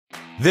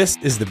This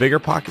is the Bigger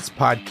Pockets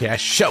Podcast,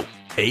 show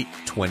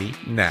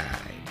 829.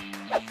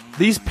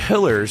 These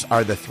pillars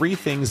are the three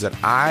things that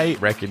I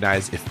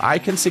recognize if I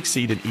can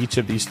succeed in each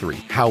of these three: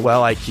 how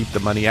well I keep the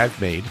money I've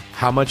made,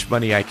 how much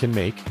money I can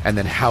make, and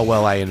then how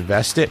well I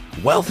invest it.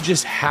 Wealth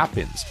just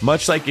happens.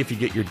 Much like if you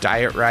get your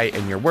diet right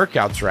and your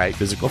workouts right,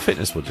 physical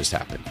fitness will just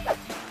happen.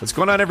 What's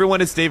going on, everyone?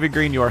 It's David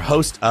Green, your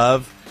host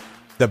of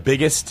the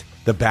biggest,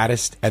 the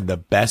baddest, and the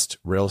best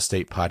real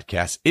estate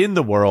podcast in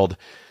the world,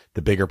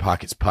 the Bigger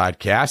Pockets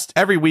Podcast.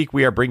 Every week,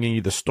 we are bringing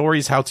you the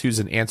stories, how-tos,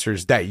 and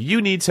answers that you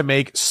need to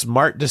make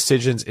smart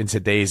decisions in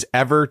today's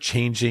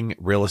ever-changing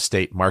real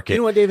estate market. You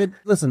know what, David?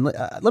 Listen,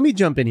 let me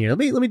jump in here. Let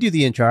me do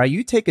the intro. All right?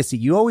 You take a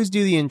seat. You always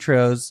do the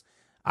intros.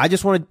 I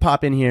just want to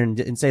pop in here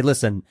and say,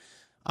 listen,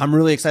 I'm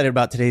really excited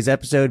about today's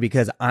episode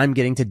because I'm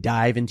getting to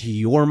dive into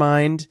your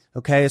mind.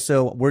 Okay,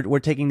 so we're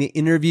taking the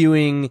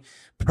interviewing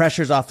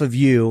pressures off of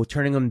you,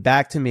 turning them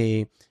back to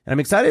me. And I'm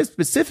excited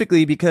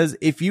specifically because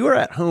if you are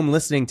at home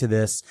listening to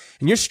this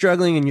and you're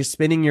struggling and you're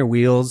spinning your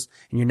wheels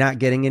and you're not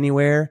getting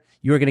anywhere,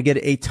 you are going to get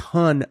a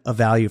ton of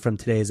value from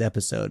today's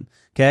episode.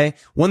 Okay.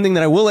 One thing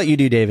that I will let you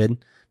do,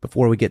 David,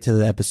 before we get to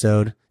the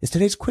episode is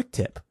today's quick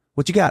tip.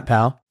 What you got,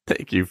 pal?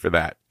 Thank you for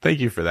that. Thank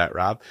you for that,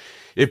 Rob.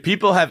 If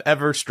people have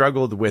ever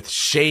struggled with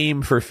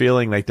shame for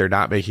feeling like they're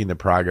not making the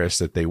progress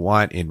that they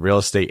want in real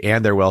estate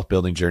and their wealth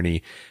building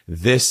journey,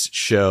 this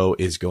show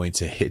is going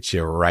to hit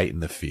you right in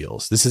the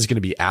feels. This is going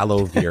to be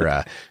aloe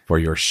vera for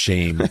your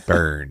shame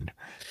burn.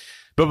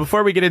 But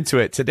before we get into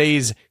it,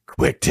 today's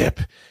quick tip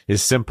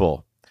is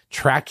simple.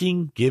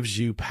 Tracking gives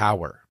you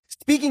power.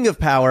 Speaking of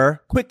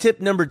power, quick tip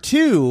number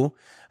 2,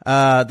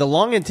 the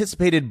long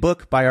anticipated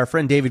book by our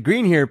friend David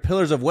Green here,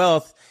 Pillars of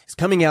Wealth, is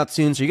coming out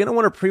soon. So you're going to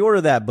want to pre-order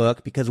that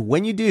book because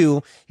when you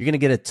do, you're going to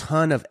get a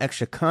ton of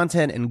extra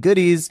content and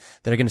goodies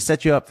that are going to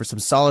set you up for some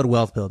solid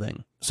wealth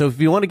building. So if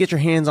you want to get your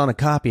hands on a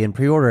copy and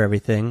pre-order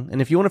everything,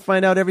 and if you want to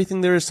find out everything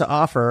there is to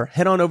offer,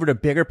 head on over to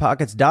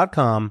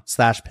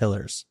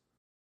biggerpockets.com/pillars.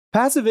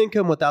 Passive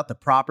income without the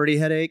property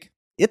headache?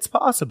 It's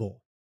possible.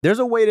 There's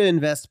a way to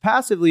invest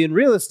passively in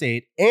real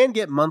estate and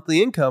get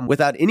monthly income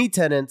without any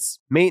tenants,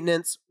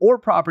 maintenance, or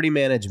property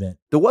management.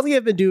 The Wealthy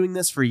have been doing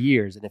this for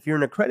years, and if you're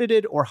an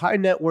accredited or high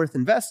net worth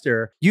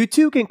investor, you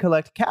too can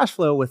collect cash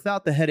flow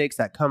without the headaches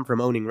that come from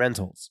owning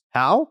rentals.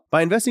 How?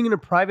 By investing in a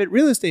private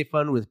real estate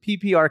fund with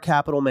PPR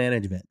Capital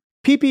Management.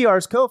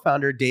 PPR's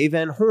co-founder, Dave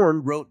Van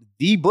Horn, wrote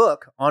the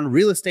book on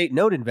real estate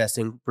note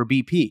investing for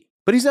BP.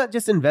 But he's not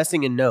just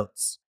investing in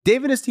notes.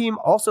 Dave and his team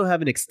also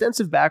have an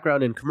extensive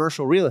background in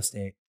commercial real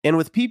estate. And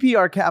with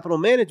PPR Capital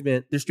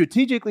Management, they're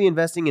strategically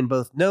investing in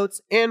both notes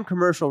and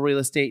commercial real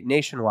estate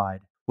nationwide.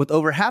 With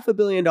over $500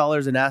 million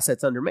in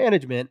assets under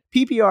management,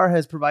 PPR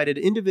has provided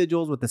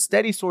individuals with a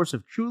steady source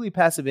of truly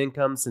passive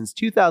income since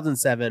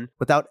 2007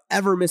 without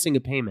ever missing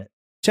a payment.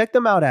 Check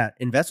them out at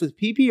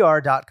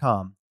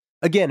investwithppr.com.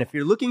 Again, if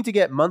you're looking to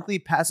get monthly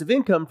passive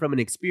income from an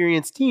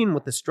experienced team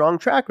with a strong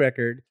track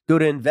record, go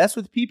to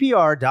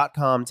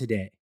investwithppr.com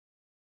today.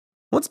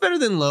 What's better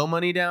than low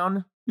money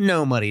down?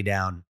 No money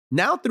down.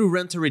 Now through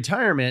Rent to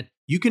Retirement,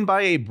 you can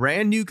buy a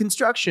brand new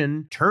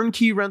construction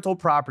turnkey rental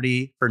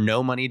property for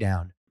no money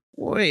down.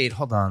 Wait,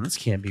 hold on. This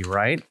can't be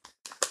right.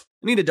 I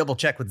need to double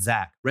check with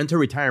Zach, Rent to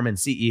Retirement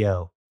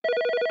CEO.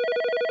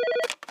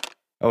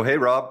 Oh, hey,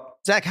 Rob.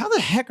 Zach, how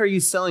the heck are you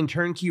selling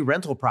turnkey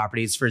rental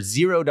properties for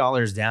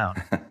 $0 down?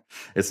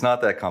 It's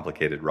not that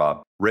complicated,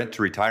 Rob. Rent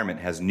to Retirement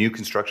has new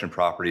construction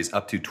properties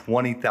up to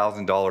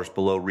 $20,000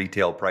 below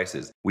retail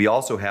prices. We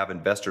also have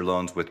investor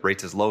loans with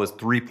rates as low as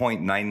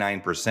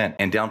 3.99%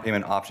 and down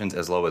payment options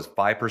as low as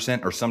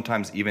 5% or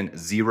sometimes even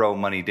zero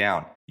money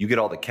down. You get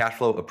all the cash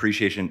flow,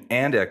 appreciation,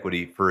 and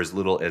equity for as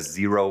little as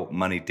zero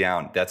money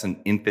down. That's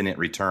an infinite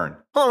return.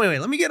 Oh, wait.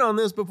 Let me get on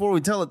this before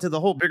we tell it to the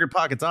whole Bigger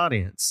Pockets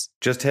audience.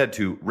 Just head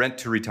to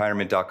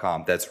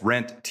renttoretirement.com. That's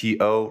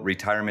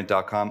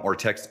renttoretirement.com or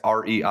text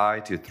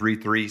REI to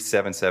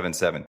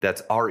 33777.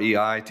 That's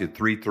REI to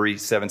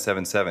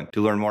 33777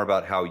 to learn more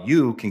about how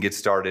you can get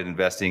started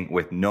investing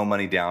with no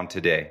money down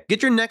today.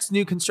 Get your next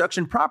new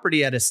construction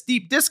property at a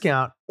steep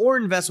discount or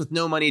invest with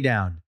no money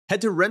down. Head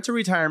to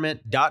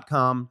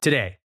renttoretirement.com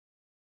today.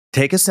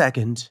 Take a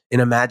second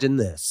and imagine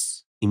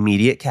this: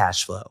 immediate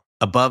cash flow,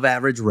 above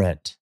average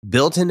rent,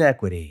 built-in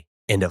equity,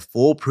 and a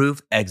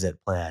foolproof exit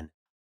plan.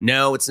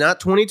 No, it's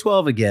not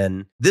 2012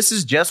 again. This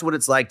is just what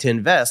it's like to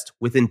invest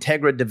with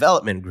Integra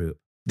Development Group.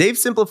 They've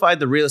simplified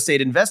the real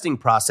estate investing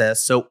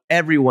process so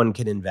everyone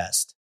can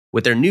invest.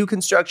 With their new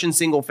construction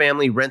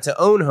single-family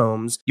rent-to-own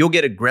homes, you'll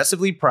get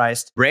aggressively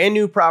priced, brand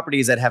new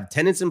properties that have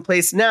tenants in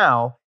place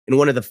now in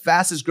one of the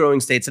fastest-growing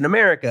states in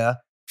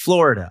America,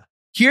 Florida.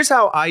 Here's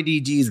how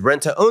IDG's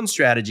rent-to-own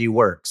strategy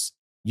works.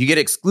 You get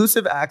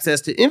exclusive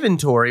access to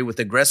inventory with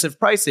aggressive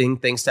pricing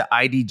thanks to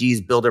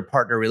IDG's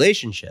builder-partner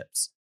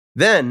relationships.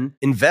 Then,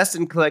 invest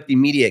and collect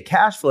immediate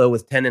cash flow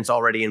with tenants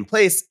already in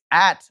place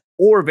at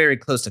or very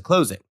close to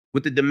closing.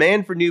 With the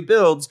demand for new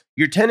builds,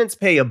 your tenants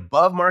pay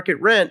above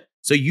market rent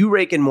so you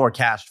rake in more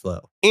cash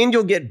flow. And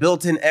you'll get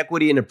built-in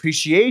equity and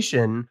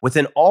appreciation with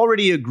an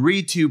already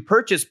agreed to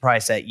purchase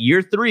price at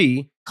year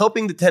 3,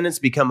 helping the tenants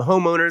become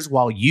homeowners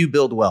while you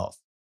build wealth.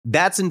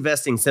 That's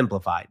investing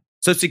simplified.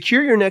 So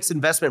secure your next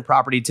investment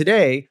property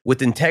today with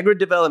Integra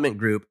Development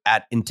Group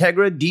at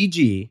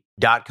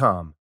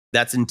IntegraDG.com.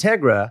 That's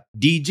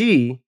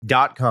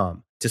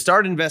IntegraDG.com to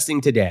start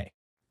investing today.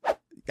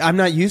 I'm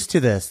not used to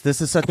this. This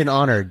is such an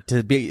honor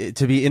to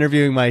be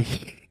interviewing my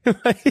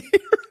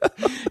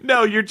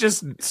No, you're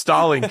just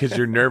stalling because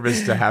you're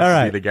nervous to have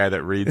to be the guy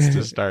that reads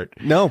to start.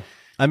 No,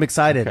 I'm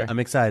excited. Okay. I'm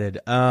excited.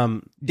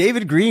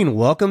 David Green,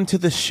 welcome to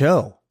the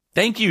show.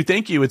 Thank you.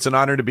 It's an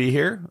honor to be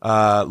here.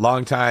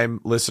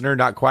 Long-time listener,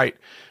 not quite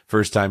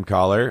first-time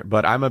caller,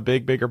 but I'm a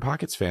big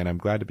BiggerPockets fan. I'm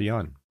glad to be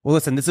on. Well,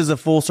 listen, this is a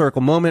full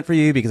circle moment for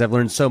you because I've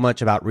learned so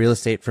much about real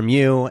estate from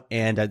you,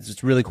 and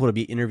it's really cool to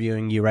be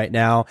interviewing you right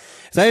now.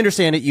 As I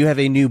understand it, you have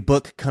a new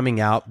book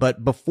coming out,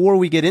 but before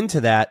we get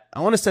into that,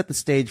 I want to set the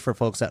stage for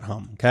folks at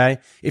home, okay?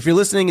 If you're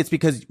listening, it's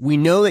because we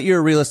know that you're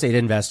a real estate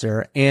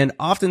investor, and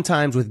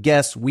oftentimes with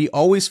guests, we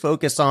always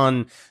focus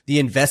on the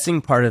investing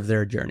part of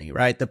their journey,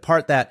 right? The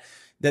part that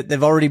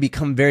they've already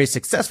become very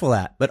successful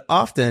at, but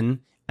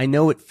often I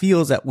know it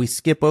feels that we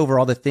skip over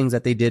all the things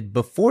that they did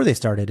before they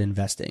started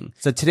investing.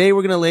 So today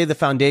we're going to lay the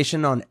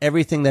foundation on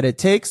everything that it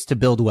takes to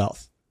build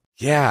wealth.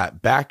 Yeah,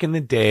 back in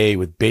the day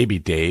with baby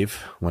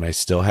Dave, when I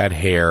still had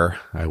hair,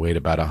 I weighed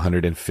about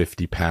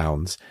 150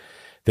 pounds.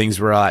 Things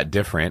were a lot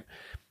different.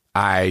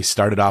 I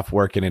started off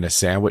working in a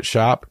sandwich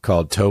shop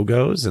called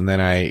Togo's, and then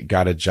I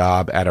got a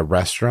job at a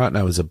restaurant, and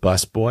I was a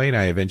busboy, and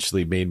I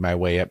eventually made my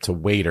way up to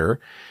waiter.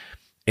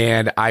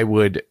 And I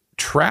would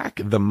track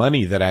the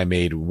money that I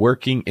made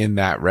working in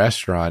that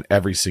restaurant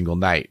every single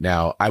night.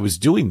 Now, I was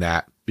doing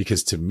that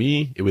because to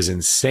me, it was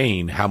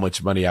insane how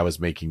much money I was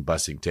making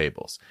bussing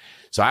tables.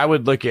 So I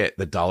would look at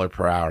the dollar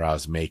per hour I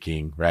was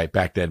making, right?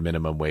 Back then,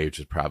 minimum wage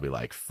was probably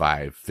like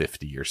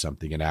 $5.50 or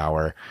something an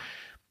hour.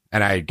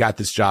 And I got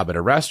this job at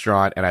a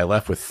restaurant and I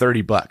left with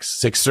 $30.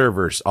 6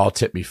 servers all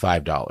tipped me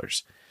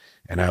 $5.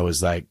 And I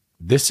was like,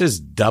 this is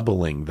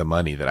doubling the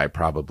money that I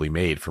probably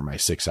made for my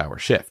 6-hour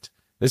shift.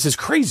 This is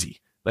crazy.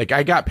 Like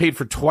I got paid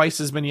for twice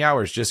as many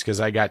hours just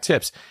because I got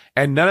tips.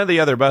 And none of the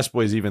other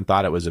busboys even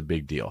thought it was a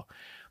big deal.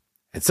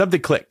 And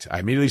something clicked. I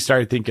immediately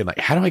started thinking like,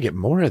 how do I get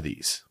more of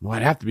these? Well,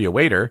 I'd have to be a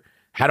waiter.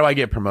 How do I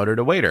get promoted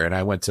to waiter? And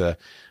I went to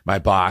my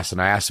boss and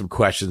I asked some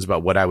questions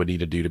about what I would need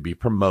to do to be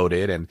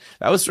promoted. And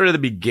that was sort of the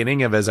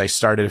beginning of as I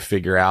started to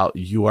figure out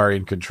you are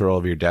in control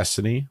of your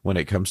destiny when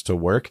it comes to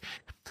work.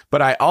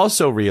 But I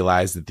also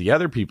realized that the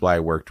other people I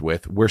worked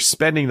with were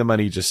spending the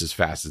money just as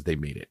fast as they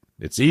made it.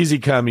 It's easy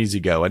come, easy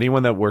go.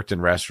 Anyone that worked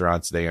in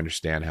restaurants, they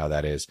understand how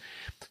that is.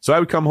 So I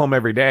would come home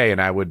every day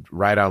and I would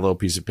write on a little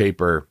piece of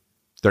paper,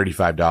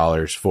 $35,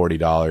 $40,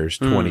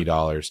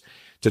 $20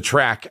 to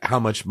track how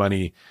much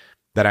money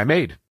that I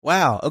made.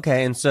 Wow.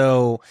 Okay. And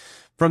so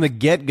from the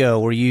get-go,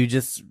 were you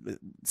just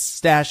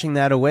stashing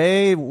that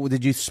away?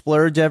 Did you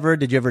splurge ever?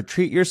 Did you ever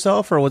treat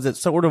yourself? Or was it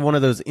sort of one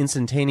of those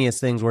instantaneous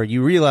things where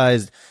you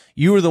realized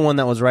you were the one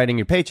that was writing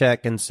your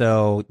paycheck? And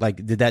so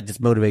like, did that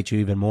just motivate you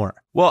even more?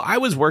 Well, I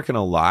was working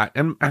a lot.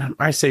 And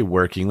I say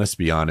working, let's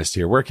be honest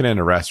here. Working in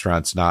a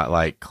restaurant's not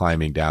like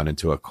climbing down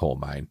into a coal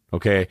mine.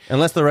 Okay.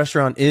 Unless the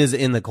restaurant is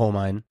in the coal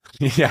mine.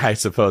 Yeah, I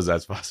suppose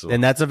that's possible.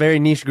 And that's a very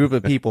niche group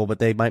of people, but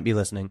they might be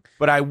listening.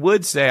 But I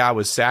would say I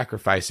was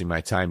sacrificing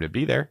my time to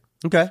be there.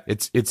 Okay.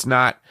 It's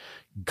not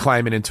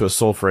climbing into a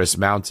sulfurous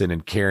mountain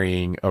and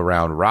carrying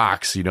around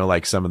rocks, you know,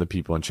 like some of the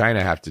people in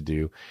China have to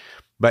do.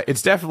 But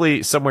it's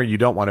definitely somewhere you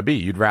don't want to be.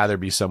 You'd rather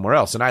be somewhere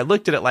else. And I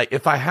looked at it like,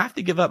 if I have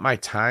to give up my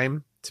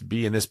time to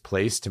be in this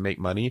place to make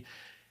money,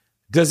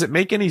 does it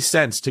make any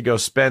sense to go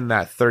spend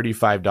that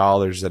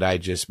 $35 that I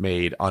just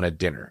made on a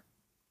dinner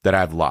that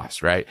I've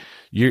lost, right?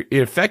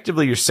 You're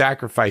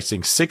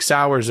sacrificing 6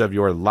 hours of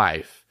your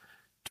life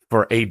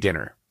for a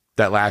dinner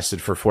that lasted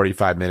for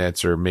 45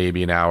 minutes or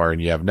maybe an hour, and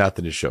you have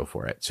nothing to show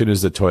for it. As soon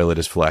as the toilet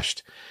is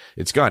flushed,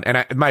 it's gone.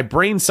 And my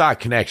brain saw a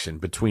connection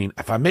between,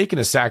 if I'm making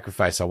a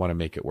sacrifice, I want to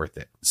make it worth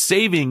it.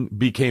 Saving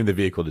became the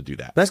vehicle to do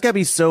that. That's got to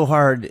be so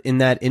hard in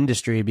that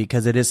industry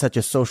because it is such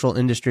a social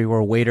industry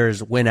where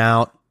waiters went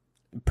out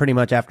pretty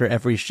much after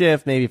every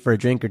shift, maybe for a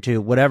drink or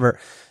two, whatever.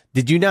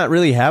 Did you not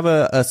really have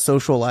a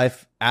social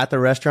life at the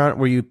restaurant?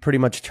 Were you pretty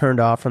much turned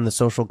off from the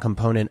social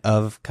component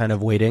of kind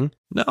of waiting?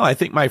 No, I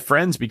think my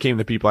friends became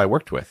the people I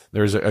worked with.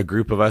 There's a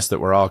group of us that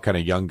were all kind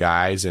of young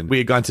guys, and we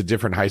had gone to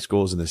different high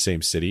schools in the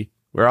same city.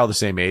 We're all the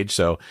same age.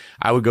 So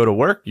I would go to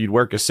work. You'd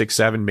work a 6,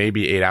 7,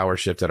 maybe 8-hour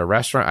shift at a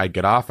restaurant. I'd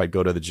get off. I'd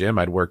go to the gym.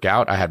 I'd work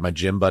out. I had my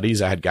gym buddies.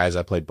 I had guys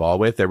I played ball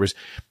with.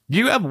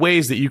 You have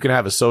ways that you can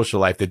have a social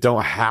life that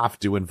don't have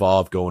to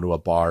involve going to a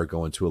bar,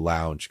 going to a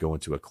lounge, going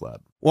to a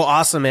club. Well,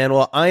 awesome, man.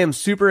 Well, I am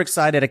super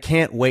excited. I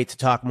can't wait to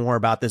talk more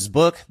about this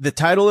book. The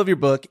title of your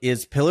book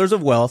is Pillars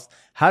of Wealth: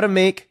 How to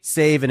Make,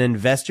 Save, and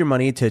Invest Your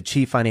Money to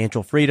Achieve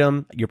Financial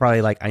Freedom. You're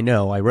probably like, I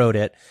know, I wrote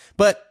it.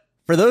 But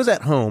For those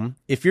at home,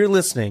 if you're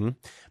listening,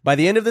 by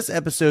the end of this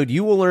episode,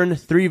 you will learn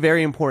 3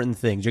 very important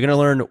things. You're going to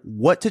learn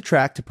what to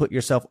track to put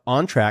yourself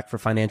on track for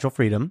financial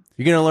freedom.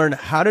 You're going to learn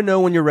how to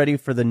know when you're ready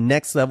for the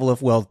next level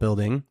of wealth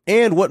building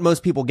and what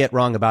most people get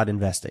wrong about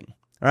investing.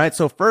 All right.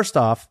 So first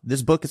off,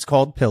 this book is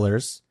called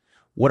Pillars.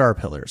 What are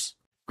pillars?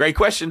 Great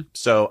question.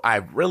 So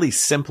I've really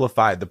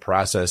simplified the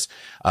process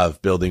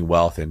of building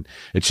wealth and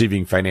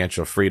achieving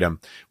financial freedom.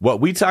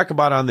 What we talk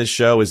about on this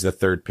show is the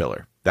third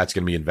pillar. That's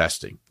going to be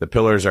investing. The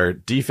pillars are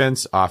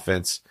defense,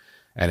 offense,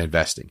 and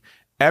investing.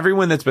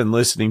 Everyone that's been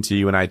listening to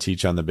you and I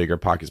teach on the Bigger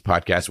Pockets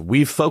podcast,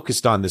 we've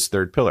focused on this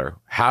third pillar.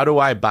 How do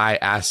I buy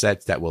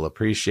assets that will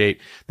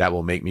appreciate, that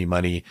will make me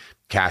money,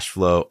 cash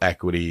flow,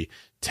 equity,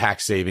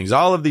 tax savings,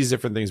 all of these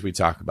different things we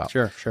talk about.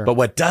 Sure. But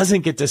what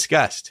doesn't get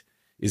discussed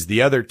is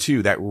the other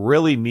two that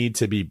really need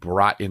to be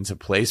brought into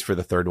place for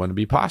the third one to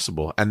be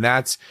possible. And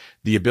that's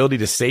the ability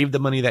to save the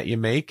money that you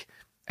make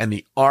and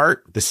the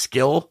art, the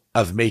skill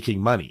of making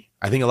money.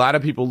 I think a lot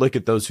of people look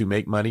at those who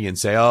make money and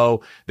say,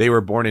 oh, they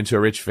were born into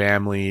a rich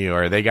family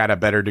or they got a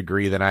better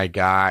degree than I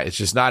got. It's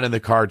just not in the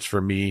cards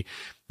for me.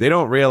 They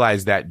don't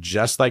realize that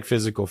just like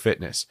physical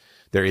fitness,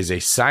 there is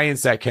a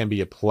science that can be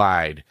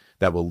applied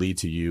that will lead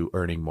to you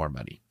earning more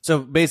money. So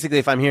basically,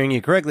 if I'm hearing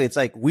you correctly, it's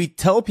like we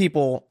tell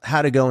people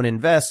how to go and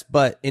invest,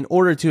 but in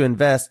order to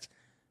invest,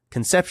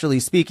 conceptually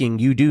speaking,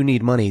 you do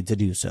need money to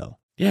do so.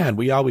 Yeah, and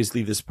we always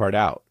leave this part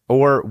out.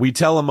 Or we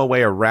tell them a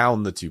way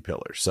around the 2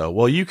 pillars. So,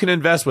 well, you can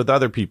invest with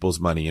other people's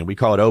money, and we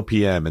call it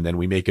OPM, and then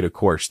we make it a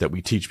course that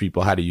we teach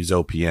people how to use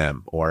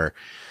OPM. Or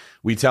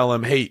we tell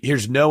them, hey,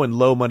 here's no and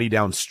low money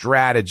down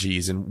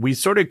strategies. And we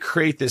sort of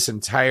create this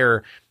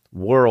entire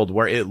world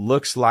where it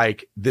looks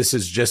like this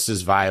is just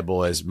as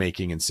viable as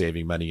making and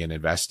saving money and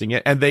investing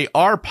it. And they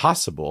are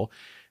possible.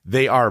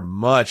 They are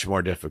much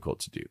more difficult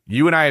to do.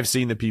 You and I have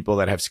seen the people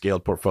that have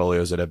scaled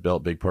portfolios, that have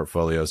built big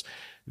portfolios.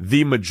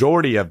 The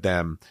majority of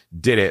them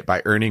did it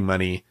by earning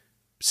money,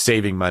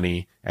 saving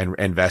money, and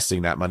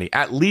investing that money,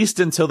 at least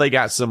until they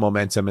got some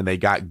momentum and they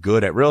got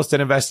good at real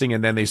estate investing.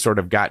 And then they sort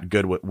of got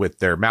good with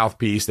their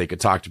mouthpiece. They could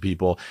talk to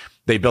people.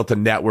 They built a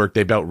network.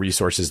 They built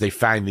resources. They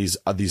find these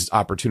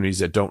opportunities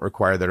that don't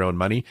require their own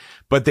money,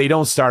 but they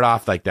don't start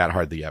off like that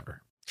hardly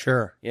ever.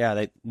 Sure.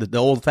 Yeah. The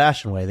old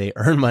fashioned way, they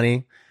earn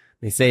money,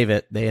 they save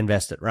it, they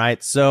invest it,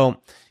 right?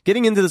 So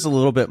getting into this a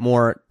little bit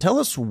more, tell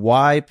us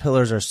why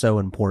pillars are so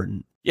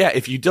important. Yeah.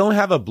 If you don't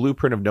have a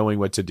blueprint of knowing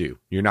what to do,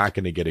 you're not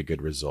going to get a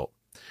good result.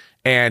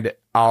 And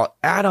I'll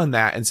add on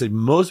that and say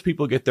most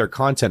people get their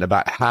content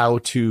about how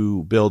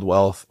to build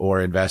wealth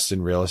or invest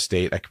in real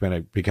estate. That kind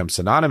of becomes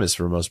synonymous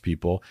for most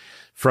people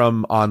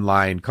from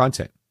online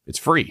content. It's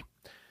free.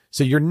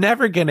 So you're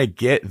never going to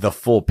get the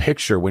full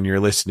picture when you're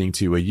listening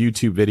to a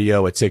YouTube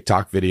video, a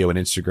TikTok video, an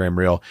Instagram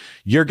reel.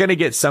 You're going to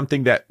get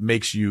something that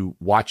makes you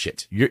watch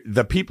it.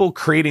 The people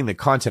creating the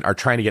content are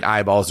trying to get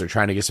eyeballs. They're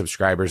trying to get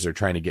subscribers. They're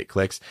trying to get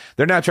clicks.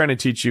 They're not trying to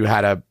teach you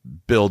how to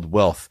build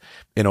wealth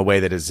in a way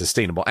that is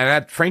sustainable. And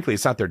that, frankly,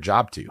 it's not their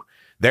job to.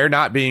 They're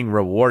not being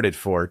rewarded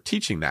for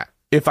teaching that.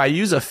 If I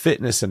use a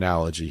fitness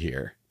analogy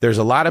here, there's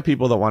a lot of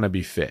people that want to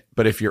be fit,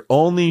 but if you're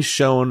only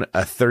shown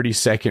a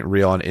 30-second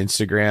reel on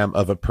Instagram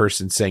of a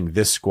person saying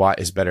this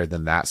squat is better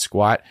than that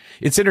squat,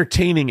 it's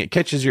entertaining. It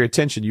catches your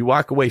attention. You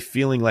walk away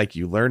feeling like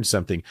you learned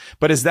something,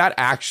 but is that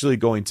actually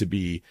going to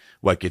be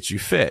what gets you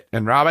fit?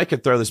 And Rob, I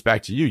could throw this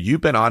back to you.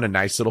 You've been on a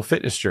nice little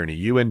fitness journey.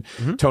 You and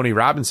Tony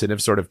Robinson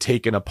have sort of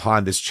taken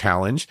upon this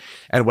challenge.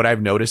 And what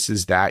I've noticed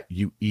is that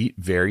you eat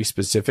very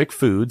specific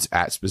foods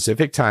at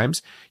specific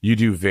times. You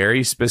do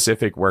very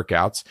specific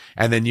workouts,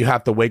 and then you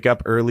have to wake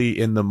up early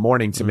in the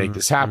morning to make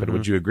this happen.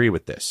 Would you agree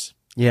with this?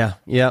 Yeah.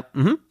 Yeah.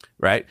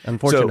 Right.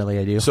 Unfortunately,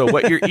 I do. So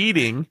what you're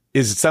eating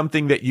is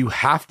something that you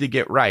have to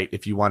get right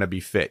if you want to be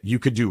fit. You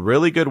could do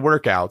really good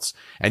workouts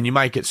and you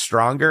might get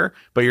stronger,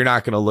 but you're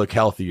not going to look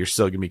healthy. You're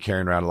still going to be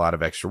carrying around a lot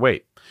of extra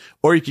weight.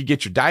 Or you could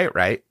get your diet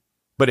right,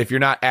 but if you're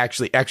not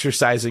actually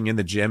exercising in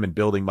the gym and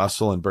building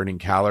muscle and burning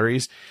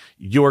calories,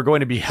 you're going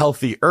to be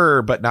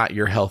healthier, but not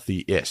your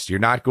healthiest. You're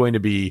not going to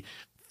be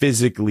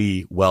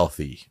physically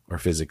wealthy or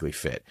physically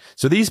fit.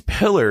 So these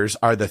pillars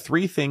are the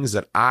 3 things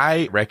that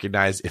I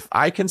recognize if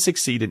I can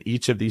succeed in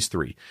each of these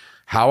 3,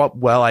 how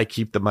well I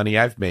keep the money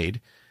I've made,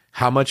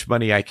 how much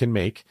money I can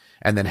make,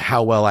 and then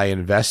how well I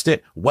invest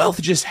it. Wealth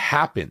just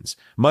happens.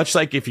 Much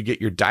like if you get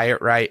your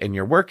diet right and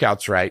your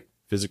workouts right,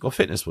 physical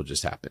fitness will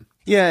just happen.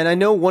 Yeah. And I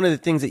know one of the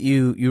things that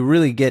you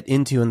really get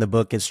into in the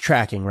book is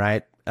tracking,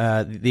 right?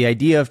 The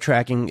idea of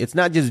tracking, it's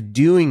not just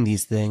doing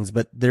these things,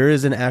 but there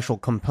is an actual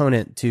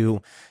component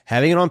to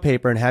having it on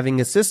paper and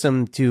having a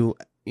system to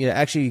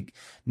actually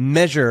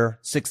measure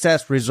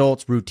success,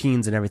 results,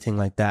 routines, and everything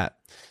like that.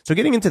 So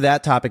getting into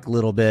that topic a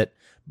little bit,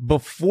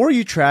 before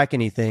you track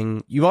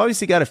anything, you've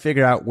obviously got to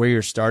figure out where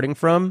you're starting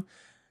from.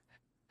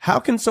 How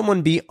can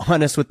someone be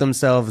honest with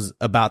themselves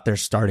about their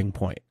starting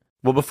point?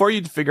 Well, before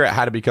you figure out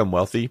how to become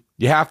wealthy,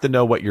 you have to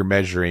know what you're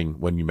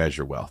measuring when you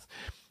measure wealth.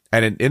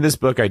 And in this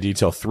book, I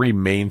detail 3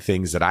 main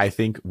things that I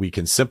think we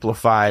can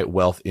simplify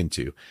wealth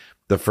into.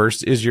 The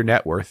first is your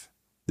net worth.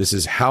 This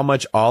is how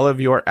much all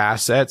of your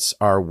assets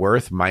are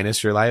worth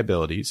minus your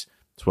liabilities.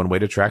 It's one way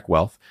to track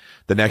wealth.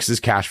 The next is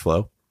cash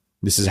flow.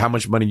 This is how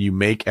much money you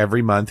make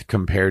every month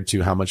compared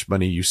to how much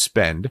money you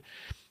spend.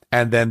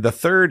 And then the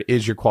third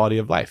is your quality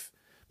of life,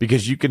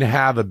 because you can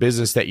have a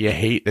business that you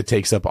hate that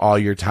takes up all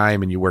your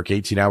time and you work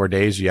 18-hour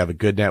days, you have a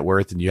good net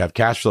worth and you have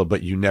cash flow,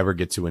 but you never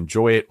get to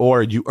enjoy it,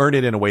 or you earn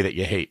it in a way that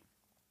you hate.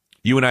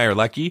 You and I are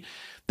lucky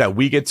that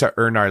we get to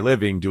earn our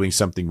living doing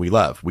something we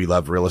love. We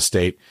love real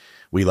estate.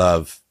 We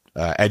love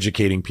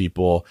educating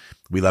people.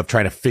 We love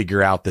trying to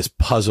figure out this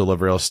puzzle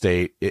of real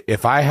estate.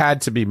 If I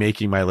had to be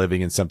making my living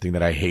in something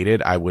that I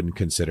hated, I wouldn't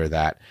consider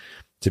that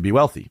to be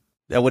wealthy.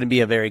 That wouldn't be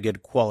a very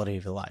good quality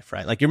of life,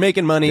 right? Like you're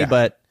making money,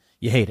 but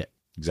you hate it.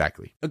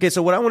 Exactly. Okay,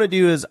 so what I want to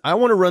do is I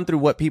want to run through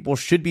what people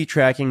should be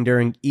tracking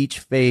during each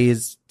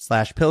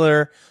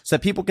phase/pillar so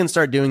that people can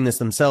start doing this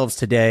themselves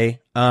today.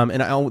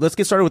 Let's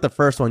get started with the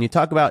first one. You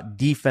talk about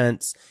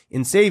defense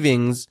in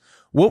savings.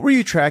 What were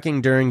you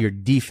tracking during your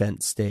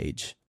defense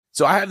stage?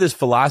 So I have this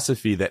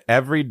philosophy that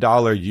every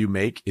dollar you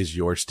make is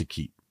yours to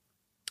keep.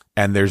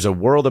 And there's a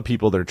world of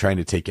people that are trying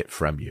to take it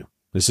from you.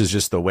 This is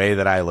just the way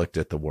that I looked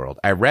at the world.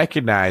 I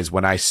recognized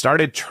when I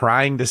started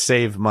trying to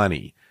save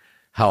money,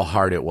 how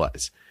hard it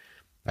was.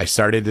 I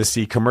started to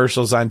see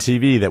commercials on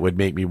TV that would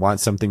make me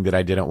want something that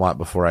I didn't want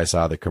before I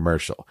saw the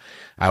commercial.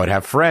 I would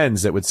have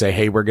friends that would say,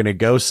 hey, we're going to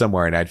go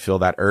somewhere. And I'd feel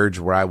that urge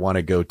where I want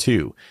to go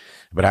too.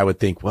 But I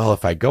would think, well,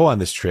 if I go on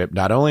this trip,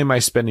 not only am I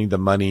spending the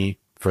money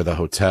for the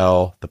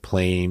hotel, the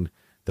plane,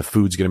 the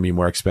food's going to be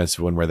more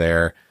expensive when we're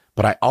there,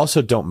 but I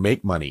also don't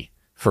make money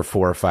for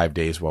 4 or 5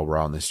 days while we're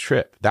on this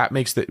trip. That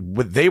makes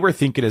what they were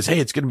thinking is, hey,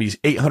 it's going to be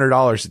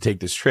 $800 to take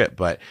this trip.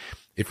 But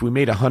if we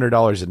made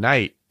 $100 a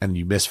night and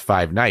you miss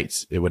 5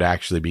 nights, it would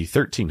actually be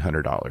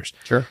 $1,300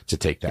 to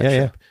take that trip.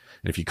 Yeah.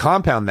 And if you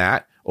compound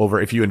that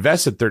if you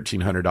invested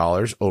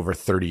 $1,300 over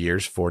 30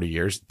 years, 40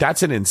 years,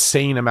 that's an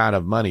insane amount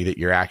of money that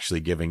you're actually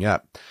giving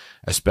up,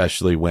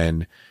 especially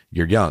when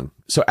you're young.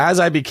 So as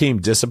I became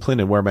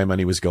disciplined in where my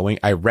money was going,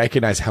 I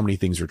recognized how many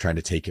things were trying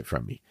to take it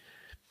from me.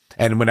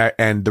 And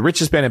The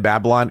Richest Man in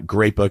Babylon,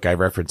 great book. I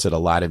reference it a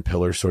lot in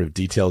Pillars, sort of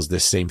details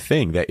this same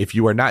thing, that if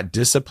you are not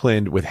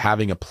disciplined with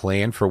having a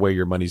plan for where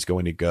your money's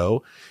going to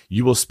go,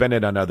 you will spend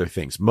it on other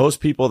things. Most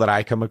people that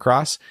I come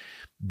across,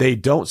 they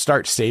don't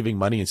start saving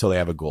money until they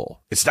have a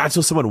goal. It's not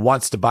until someone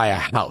wants to buy a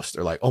house.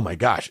 They're like, oh my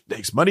gosh, it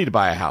takes money to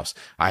buy a house.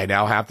 I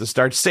now have to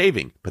start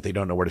saving, but they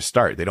don't know where to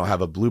start. They don't have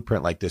a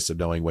blueprint like this of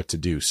knowing what to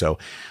do. So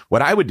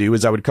what I would do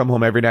is I would come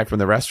home every night from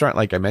the restaurant,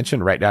 like I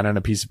mentioned, write down on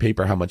a piece of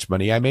paper how much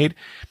money I made.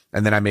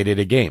 And then I made it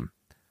a game.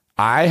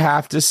 I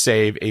have to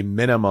save a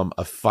minimum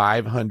of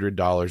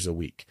 $500 a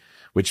week,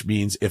 which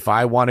means if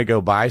I want to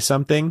go buy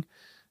something,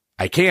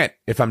 I can't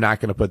if I'm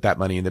not going to put that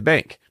money in the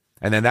bank.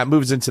 And then that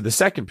moves into the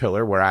second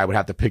pillar where I would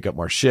have to pick up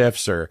more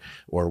shifts or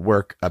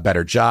work a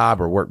better job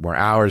or work more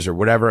hours or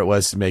whatever it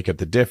was to make up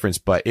the difference.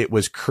 But it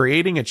was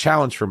creating a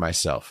challenge for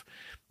myself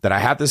that I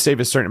had to save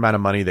a certain amount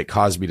of money that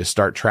caused me to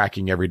start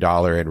tracking every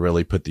dollar and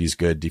really put these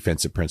good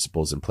defensive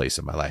principles in place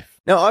in my life.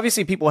 Now,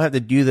 obviously people have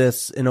to do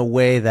this in a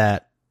way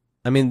that,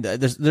 I mean, there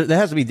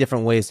has to be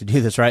different ways to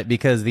do this, right?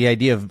 Because the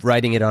idea of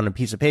writing it on a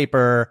piece of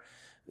paper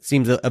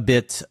seems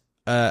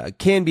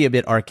can be a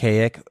bit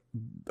archaic.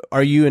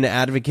 Are you an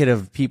advocate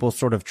of people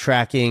sort of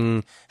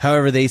tracking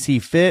however they see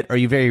fit? Are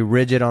you very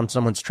rigid on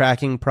someone's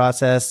tracking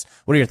process?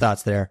 What are your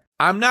thoughts there?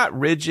 I'm not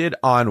rigid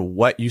on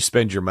what you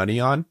spend your money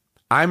on.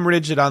 I'm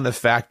rigid on the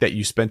fact that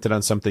you spent it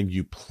on something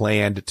you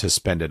planned to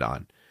spend it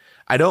on.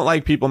 I don't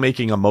like people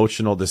making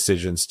emotional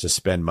decisions to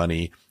spend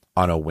money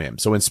on a whim.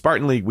 So in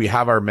Spartan League, we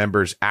have our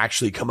members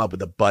actually come up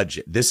with a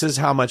budget. This is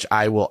how much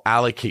I will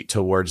allocate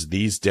towards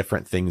these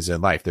different things in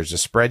life. There's a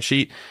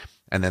spreadsheet,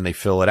 and then they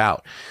fill it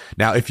out.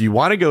 Now, if you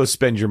want to go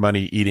spend your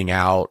money eating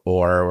out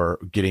or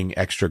getting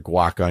extra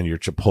guac on your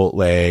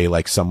Chipotle,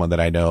 like someone that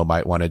I know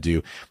might want to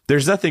do,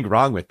 there's nothing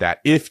wrong with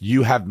that. If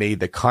you have made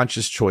the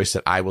conscious choice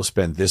that I will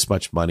spend this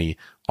much money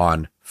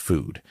on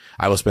food,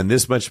 I will spend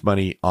this much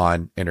money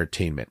on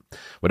entertainment,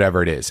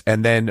 whatever it is.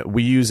 And then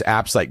we use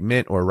apps like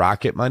Mint or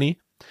Rocket Money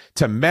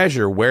to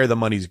measure where the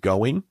money's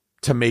going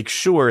to make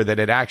sure that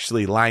it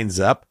actually lines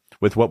up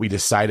with what we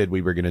decided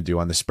we were going to do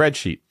on the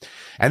spreadsheet.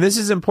 And this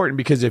is important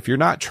because if you're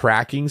not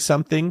tracking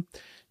something,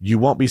 you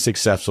won't be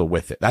successful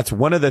with it. That's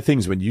one of the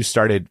things when you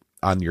started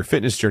on your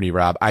fitness journey,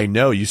 Rob, I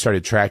know you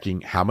started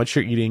tracking how much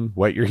you're eating,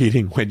 what you're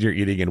eating, when you're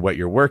eating, and what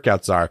your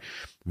workouts are.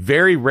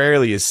 Very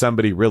rarely is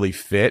somebody really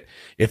fit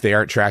if they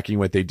aren't tracking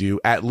what they do,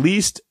 at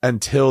least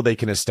until they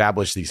can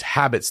establish these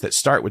habits that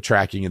start with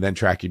tracking, and then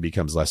tracking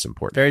becomes less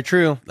important. Very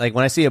true. Like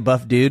when I see a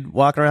buff dude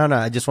walking around,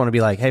 I just want to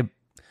be like, hey,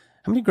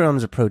 how many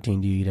grams of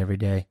protein do you eat every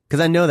day? Because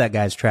I know that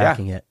guy's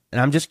tracking it,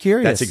 and I'm just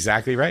curious. That's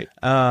exactly right.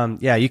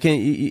 You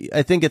can.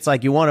 I think it's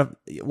like you want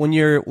to when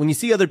you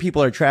see other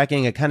people are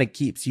tracking, it kind of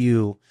keeps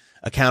you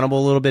accountable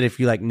a little bit. If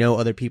you like know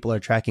other people are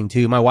tracking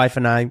too. My wife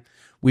and I,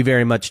 we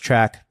very much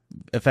track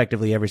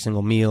effectively every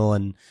single meal,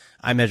 and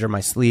I measure my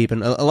sleep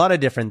and a lot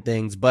of different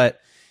things. But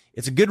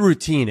it's a good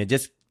routine.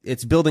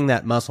 It's building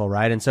that muscle,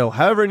 right? And so,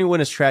 however anyone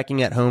is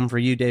tracking at home for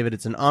you, David,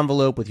 it's an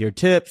envelope with your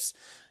tips.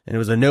 and it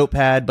was a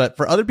notepad. But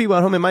for other people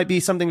at home, it might be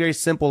something very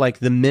simple like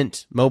the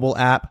Mint mobile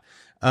app.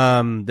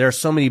 There are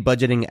so many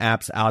budgeting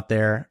apps out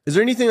there. Is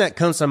there anything that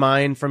comes to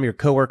mind from your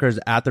coworkers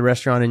at the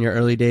restaurant in your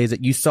early days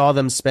that you saw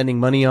them spending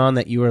money on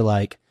that you were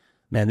like,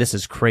 man, this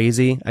is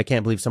crazy. I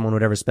can't believe someone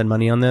would ever spend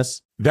money on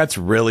this? That's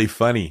really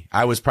funny.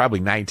 I was probably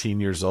 19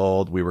 years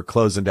old. We were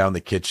closing down the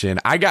kitchen.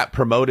 I got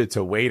promoted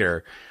to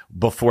waiter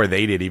before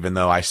they did, even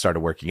though I started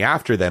working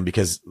after them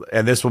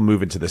and this will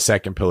move into the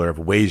second pillar of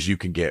ways you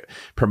can get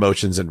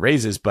promotions and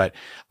raises. But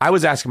I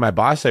was asking my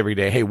boss every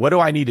day, hey, what do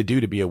I need to do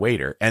to be a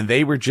waiter? And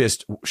they were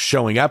just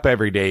showing up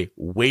every day,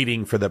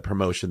 waiting for the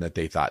promotion that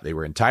they thought they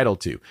were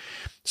entitled to.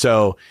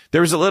 So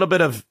there was a little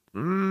bit of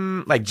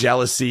like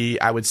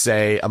jealousy, I would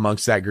say,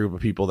 amongst that group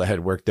of people that had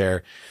worked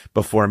there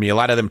before me. A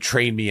lot of them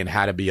trained me in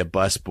how to be a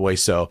busboy.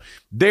 So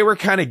they were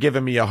kind of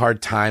giving me a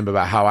hard time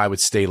about how I would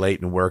stay late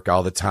and work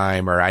all the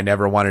time, or I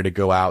never wanted to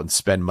go out and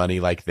spend money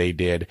like they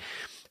did.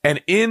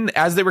 And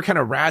as they were kind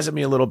of razzing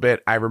me a little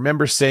bit, I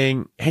remember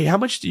saying, hey, how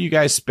much do you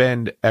guys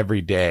spend every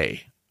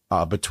day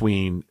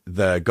between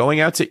the going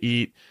out to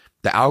eat,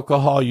 the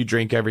alcohol you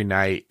drink every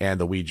night, and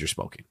the weed you're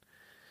smoking?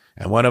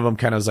 And one of them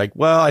kind of was like,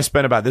 well, I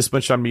spend about this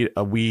much on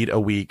weed a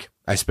week.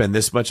 I spend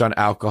this much on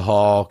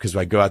alcohol because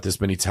I go out this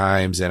many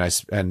times,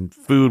 and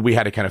food, we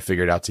had to kind of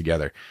figure it out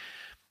together.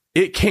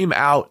 It came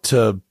out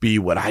to be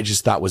what I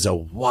just thought was a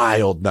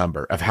wild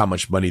number of how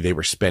much money they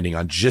were spending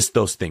on just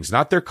those things,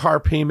 not their car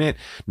payment,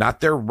 not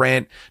their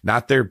rent,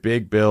 not their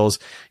big bills.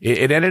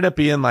 It ended up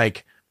being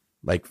like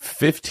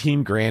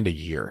 15 grand a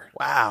year.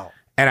 Wow.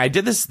 And I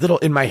did this little,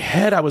 in my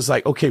head, I was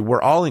like, okay,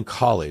 we're all in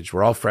college.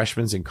 We're all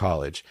freshmen in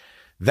college.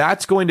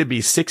 That's going to be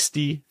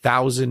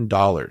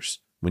 $60,000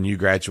 when you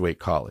graduate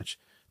college.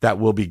 That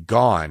will be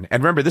gone.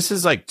 And remember, this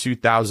is like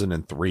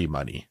 2003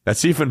 money.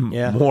 That's even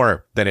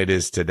more than it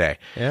is today.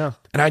 Yeah.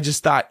 And I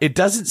just thought, it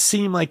doesn't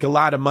seem like a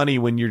lot of money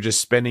when you're just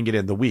spending it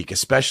in the week,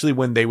 especially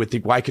when they would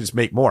think, well, I could just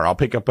make more. I'll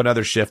pick up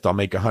another shift. I'll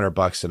make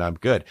 $100 and I'm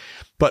good.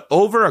 But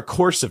over a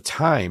course of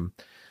time,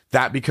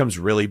 that becomes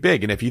really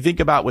big. And if you think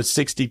about what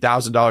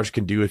 $60,000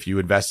 can do if you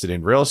invested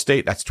in real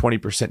estate, that's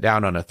 20%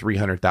 down on a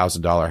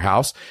 $300,000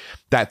 house.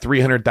 That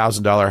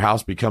 $300,000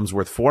 house becomes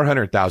worth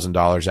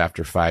 $400,000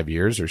 after 5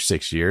 years or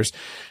 6 years.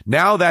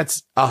 Now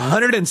that's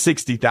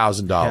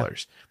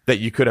 $160,000 that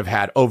you could have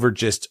had over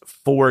just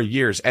 4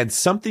 years. And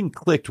something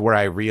clicked where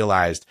I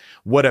realized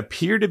what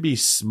appear to be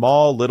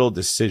small little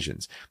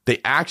decisions, they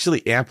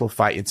actually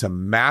amplify into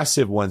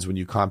massive ones when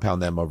you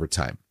compound them over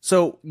time.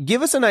 So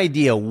give us an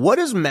idea. What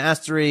is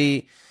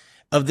mastery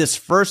of this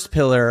first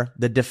pillar,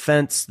 the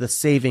defense, the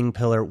saving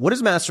pillar? What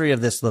does mastery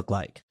of this look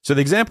like? So the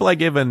example I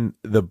give in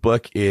the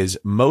book is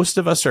most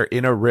of us are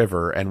in a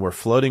river and we're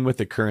floating with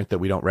the current that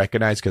we don't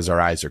recognize because our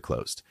eyes are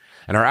closed.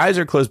 And our eyes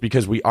are closed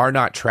because we are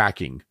not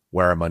tracking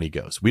where our money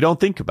goes. We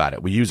don't think about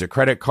it. We use a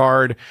credit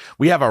card.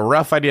 We have a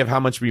rough idea of how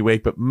much we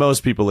make, but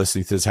most people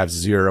listening to this have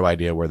zero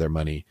idea where their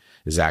money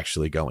is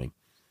actually going.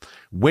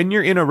 When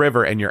you're in a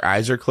river and your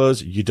eyes are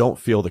closed, you don't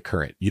feel the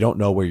current. You don't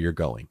know where you're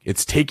going.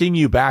 It's taking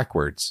you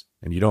backwards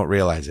and you don't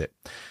realize it.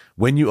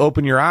 When you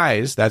open your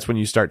eyes, that's when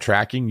you start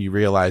tracking. You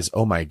realize,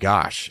 oh my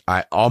gosh,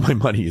 all my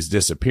money is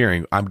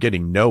disappearing. I'm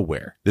getting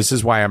nowhere. This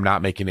is why I'm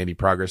not making any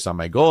progress on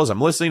my goals.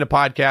 I'm listening to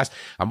podcasts.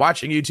 I'm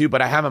watching YouTube,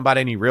 but I haven't bought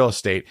any real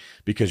estate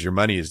because your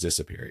money is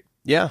disappearing.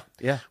 Yeah.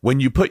 When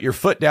you put your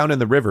foot down in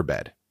the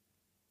riverbed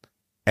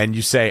and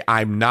you say,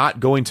 I'm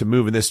not going to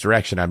move in this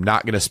direction. I'm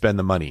not going to spend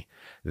the money.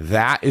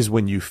 That is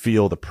when you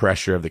feel the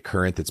pressure of the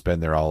current that's been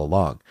there all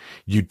along.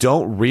 You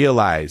don't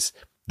realize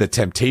the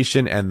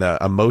temptation and the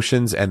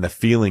emotions and the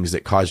feelings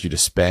that cause you to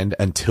spend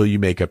until you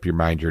make up your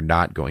mind you're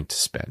not going to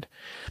spend.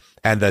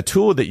 And the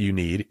tool that you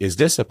need is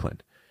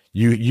discipline.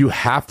 You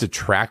have to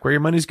track where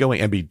your money's going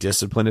and be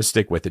disciplined to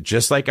stick with it.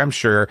 Just like I'm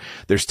sure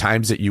there's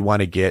times that you want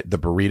to get the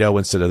burrito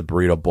instead of the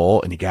burrito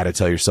bowl and you got to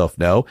tell yourself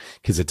no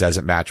because it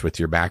doesn't match with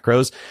your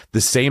macros.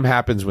 The same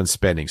happens when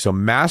spending. So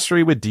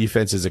mastery with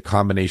defense is a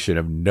combination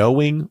of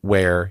knowing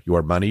where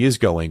your money is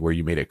going, where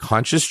you made a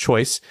conscious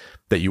choice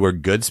that you are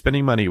good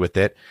spending money with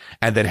it,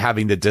 and then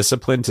having the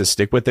discipline to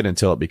stick with it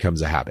until it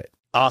becomes a habit.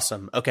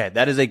 Awesome. Okay.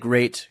 That is a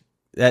great,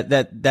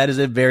 that is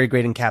a very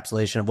great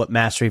encapsulation of what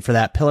mastery for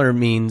that pillar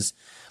means.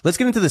 Let's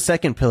get into the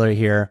second pillar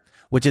here,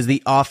 which is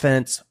the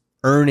offense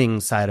earning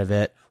side of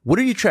it. What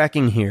are you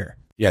tracking here?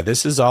 Yeah,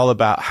 this is all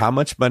about how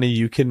much money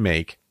you can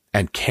make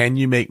and can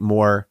you make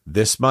more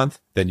this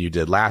month than you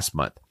did last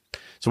month.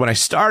 So when I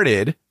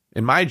started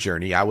in my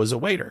journey, I was a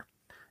waiter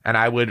and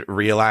I would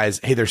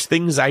realize, hey, there's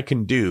things I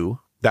can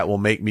do that will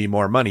make me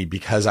more money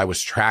because I was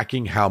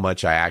tracking how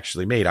much I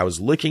actually made. I was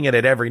looking at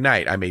it every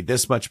night. I made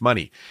this much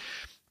money.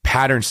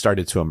 Patterns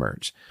started to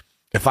emerge.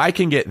 If I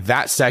can get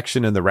that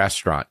section in the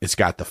restaurant, it's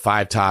got the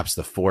 5 tops,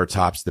 the 4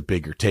 tops, the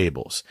bigger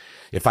tables.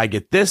 If I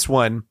get this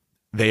one,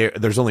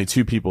 there's only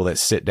 2 people that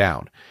sit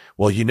down.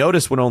 Well, you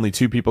notice when only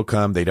 2 people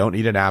come, they don't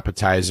need an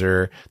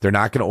appetizer. They're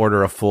not going to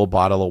order a full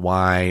bottle of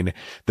wine.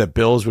 The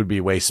bills would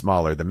be way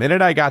smaller. The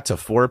minute I got to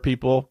 4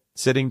 people,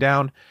 sitting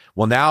down.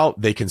 Well, now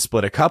they can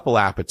split a couple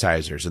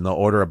appetizers and they'll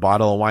order a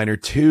bottle of wine or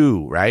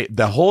two, right?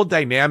 The whole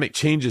dynamic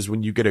changes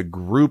when you get a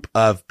group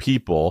of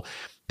people.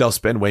 They'll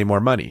spend way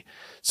more money.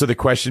 So the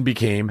question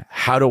became,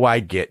 how do I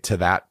get to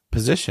that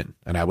position?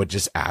 And I would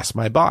just ask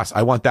my boss,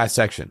 I want that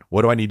section.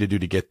 What do I need to do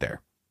to get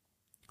there?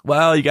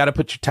 Well, you got to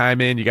put your time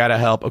in. You got to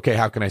help. Okay,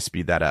 how can I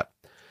speed that up?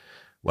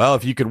 Well,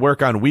 if you could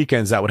work on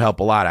weekends, that would help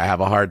a lot. I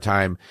have a hard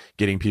time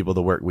getting people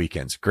to work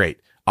weekends. Great.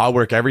 I'll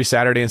work every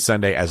Saturday and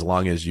Sunday as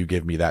long as you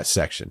give me that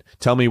section.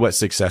 Tell me what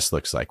success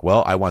looks like.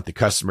 Well, I want the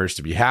customers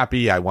to be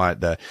happy.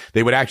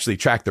 They would actually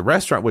track, the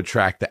restaurant would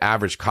track the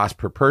average cost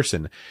per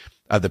person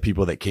of the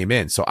people that came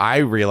in. So I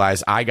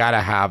realized I got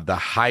to have the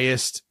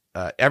highest,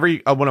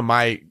 every one of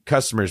my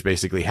customers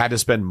basically had to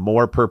spend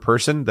more per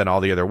person than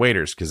all the other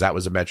waiters, because that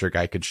was a metric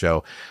I could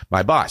show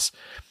my boss.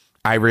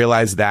 I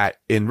realized that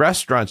in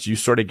restaurants, you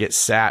sort of get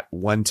sat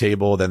one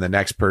table, then the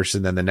next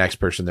person, then the next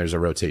person, there's a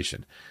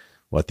rotation.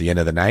 Well, at the end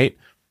of the night,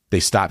 they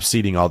stopped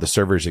seating all the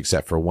servers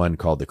except for one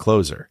called the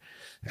closer.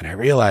 And I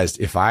realized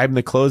if I'm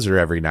the closer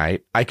every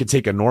night, I could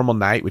take a normal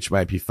night, which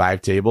might be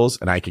 5 tables,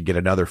 and I could get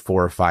another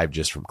 4 or 5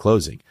 just from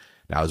closing.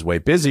 Now I was way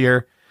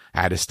busier.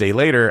 I had to stay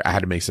later. I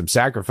had to make some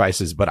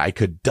sacrifices, but I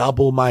could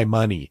double my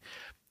money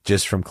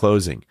just from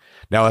closing.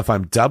 Now, if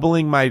I'm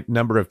doubling my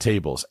number of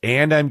tables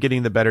and I'm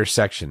getting the better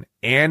section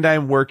and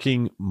I'm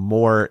working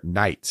more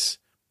nights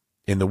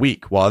in the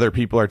week while other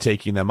people are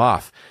taking them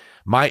off,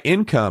 my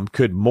income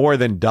could more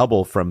than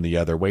double from the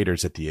other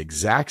waiters at the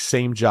exact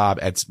same job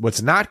at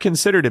what's not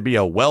considered to be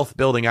a wealth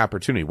building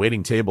opportunity,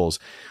 waiting tables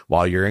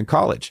while you're in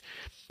college.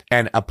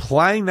 And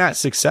applying that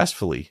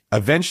successfully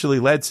eventually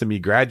led to me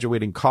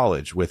graduating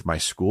college with my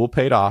school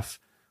paid off,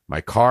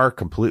 my car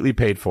completely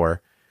paid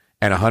for,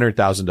 and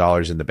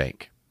 $100,000 in the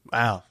bank.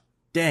 Wow.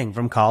 Dang,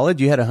 from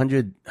college, you had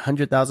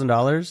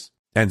 $100,000?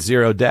 And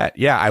zero debt.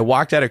 Yeah, I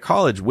walked out of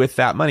college with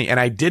that money, and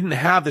I didn't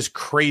have this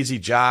crazy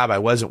job. I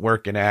wasn't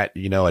working at,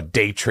 a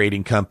day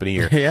trading company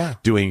or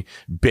doing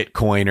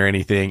Bitcoin or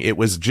anything. It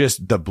was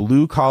just the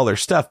blue collar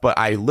stuff. But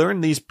I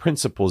learned these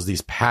principles,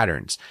 these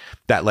patterns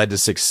that led to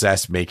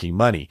success making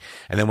money.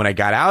 And then when I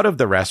got out of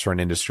the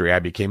restaurant industry, I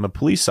became a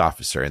police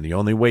officer. And the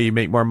only way you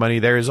make more money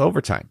there is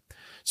overtime.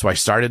 So I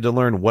started to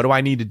learn, what do I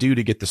need to do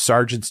to get the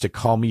sergeants to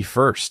call me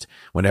first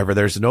whenever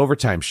there's an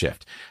overtime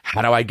shift?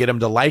 How do I get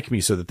them to like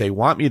me so that they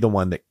want me to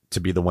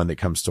be the one that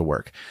comes to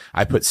work?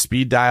 I put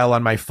speed dial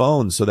on my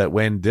phone so that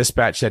when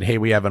dispatch said, hey,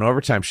 we have an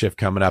overtime shift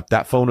coming up,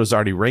 that phone was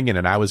already ringing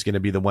and I was going to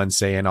be the one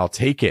saying, I'll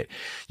take it.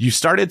 You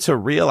started to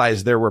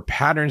realize there were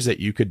patterns that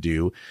you could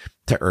do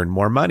to earn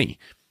more money.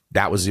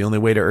 That was the only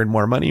way to earn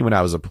more money when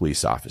I was a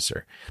police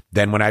officer.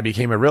 Then when I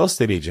became a real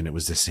estate agent, it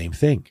was the same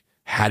thing.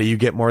 How do you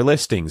get more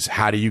listings?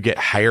 How do you get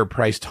higher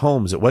priced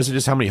homes? It wasn't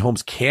just how many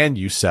homes can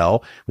you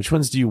sell? Which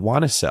ones do you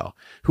want to sell?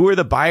 Who are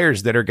the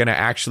buyers that are going to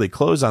actually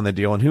close on the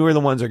deal? And who are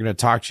the ones that are going to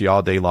talk to you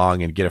all day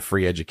long and get a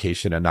free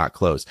education and not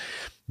close?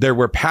 There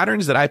were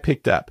patterns that I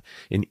picked up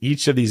in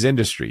each of these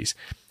industries.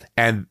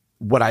 And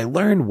what I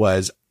learned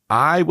was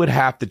I would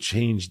have to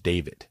change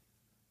David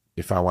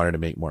if I wanted to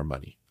make more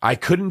money. I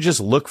couldn't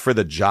just look for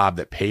the job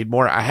that paid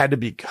more. I had to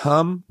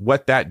become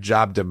what that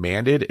job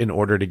demanded in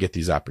order to get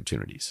these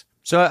opportunities.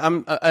 So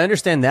I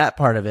understand that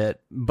part of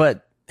it,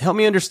 but help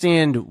me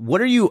understand,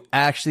 what are you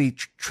actually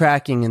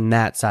tracking in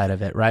that side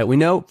of it, right? We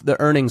know the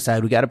earnings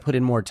side, we got to put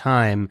in more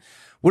time.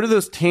 What are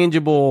those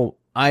tangible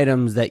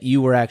items that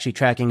you were actually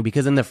tracking?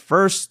 Because in the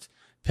first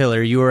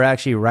pillar, you were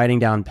actually writing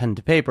down pen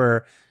to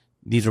paper.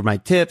 These are my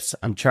tips.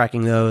 I'm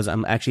tracking those.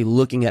 I'm actually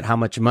looking at how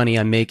much money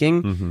I'm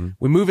making. Mm-hmm.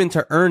 We move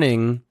into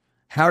earning.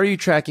 How are you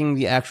tracking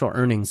the actual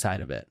earning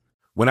side of it?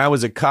 When I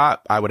was a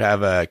cop, I would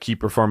have a key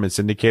performance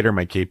indicator.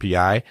 My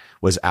KPI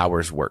was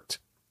hours worked.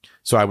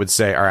 So I would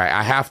say, all right,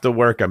 I have to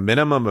work a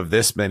minimum of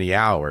this many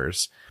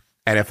hours.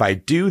 And if I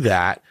do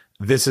that,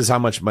 this is how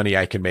much money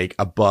I can make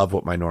above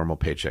what my normal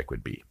paycheck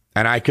would be.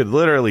 And I could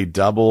literally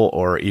double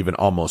or even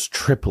almost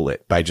triple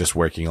it by just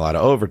working a lot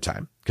of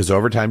overtime, because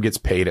overtime gets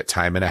paid at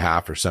time and a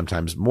half or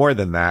sometimes more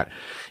than that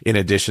in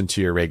addition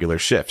to your regular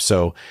shift.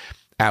 So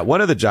at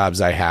one of the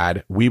jobs I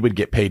had, we would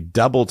get paid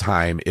double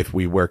time if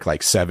we work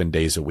like 7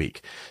 days a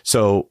week.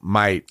 So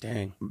my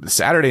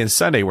Saturday and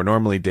Sunday were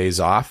normally days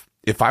off.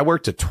 If I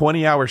worked a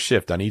 20-hour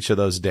shift on each of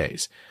those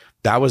days,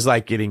 that was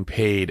like getting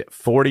paid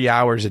 40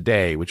 hours a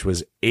day, which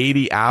was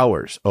 80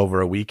 hours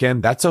over a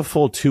weekend. That's a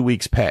full 2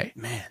 weeks pay.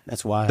 Man,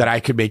 that's wild. That I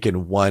could make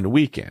in one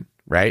weekend,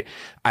 right?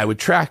 I would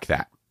track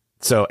that.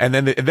 So, and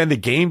then the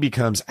game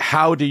becomes,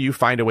 how do you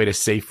find a way to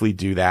safely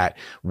do that?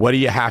 What do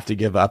you have to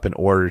give up in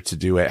order to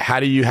do it? How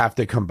do you have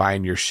to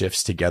combine your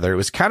shifts together? It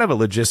was kind of a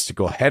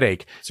logistical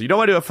headache. So you don't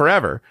want to do it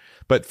forever,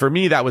 But for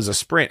me, that was a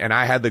sprint, and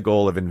I had the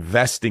goal of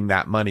investing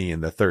that money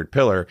in the third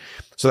pillar.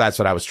 So that's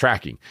what I was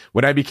tracking.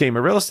 When I became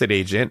a real estate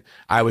agent,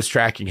 I was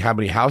tracking how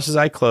many houses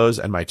I close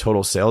and my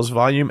total sales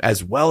volume,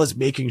 as well as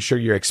making sure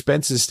your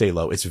expenses stay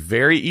low. It's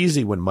very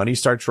easy when money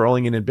starts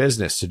rolling in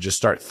business to just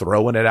start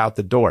throwing it out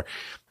the door.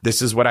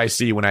 This is what I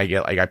see when I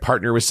get, like, I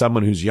partner with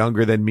someone who's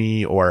younger than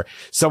me, or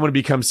someone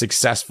becomes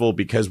successful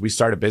because we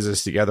start a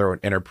business together or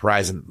an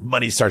enterprise and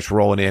money starts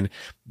rolling in.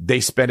 They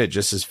spend it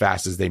just as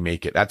fast as they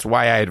make it. That's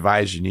why I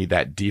advise you need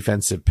that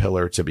defensive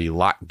pillar to be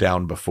locked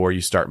down before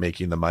you start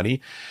making the money.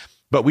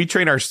 But we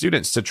train our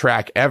students to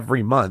track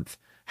every month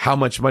how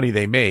much money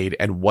they made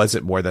and was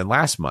it more than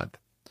last month.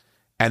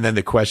 And then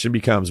the question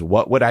becomes,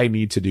 what would I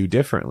need to do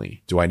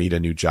differently? Do I need a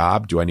new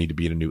job? Do I need to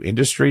be in a new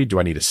industry? Do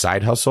I need a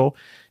side hustle?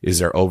 Is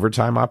there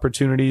overtime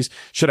opportunities?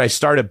 Should I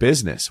start a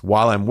business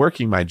while I'm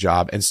working my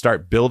job and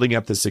start building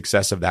up the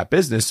success of that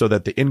business so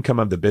that the income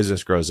of the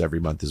business grows every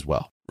month as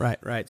well? Right.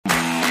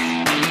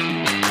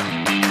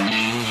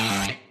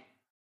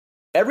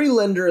 Every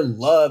lender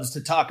loves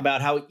to talk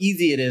about how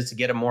easy it is to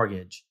get a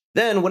mortgage.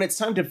 Then, when it's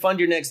time to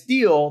fund your next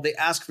deal, they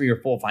ask for your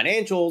full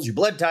financials, your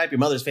blood type, your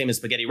mother's famous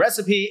spaghetti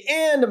recipe,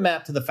 and a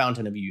map to the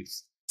fountain of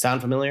youth.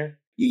 Sound familiar?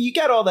 You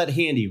got all that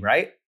handy,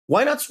 right?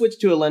 Why not switch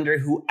to a lender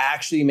who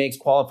actually makes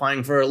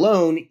qualifying for a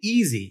loan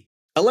easy?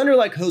 A lender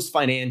like Host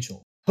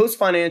Financial. Host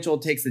Financial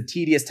takes the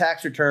tedious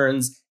tax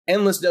returns,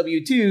 endless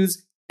W-2s,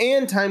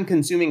 and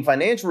time-consuming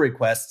financial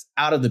requests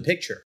out of the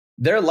picture.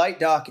 Their light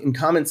doc and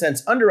common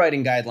sense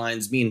underwriting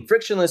guidelines mean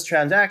frictionless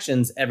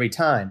transactions every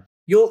time.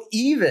 You'll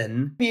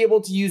even be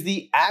able to use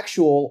the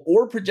actual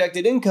or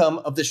projected income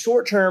of the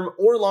short-term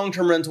or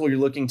long-term rental you're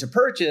looking to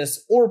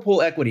purchase or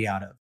pull equity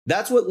out of.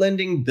 That's what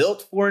lending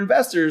built for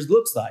investors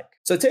looks like.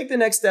 So take the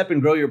next step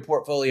and grow your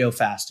portfolio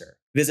faster.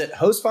 Visit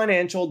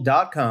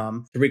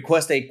hostfinancial.com to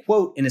request a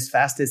quote in as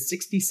fast as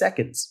 60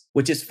 seconds,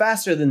 which is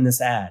faster than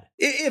this ad.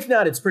 If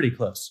not, it's pretty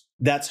close.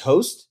 That's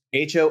host,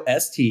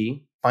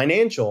 H-O-S-T,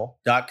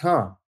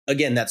 financial.com.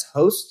 Again, that's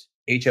host,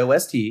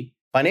 H-O-S-T,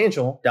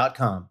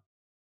 financial.com.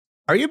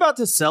 Are you about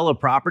to sell a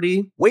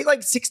property? Wait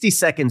like 60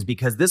 seconds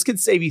because this could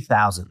save you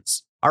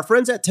thousands. Our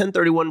friends at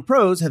 1031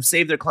 Pros have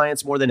saved their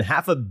clients more than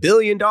 $500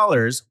 million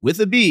with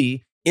a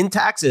B in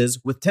taxes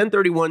with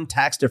 1031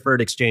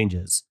 tax-deferred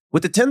exchanges.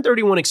 With the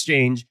 1031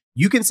 exchange,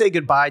 you can say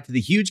goodbye to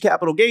the huge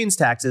capital gains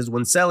taxes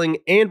when selling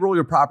and roll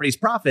your property's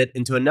profit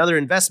into another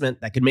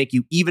investment that could make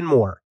you even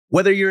more.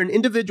 Whether you're an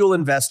individual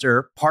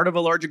investor, part of a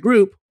larger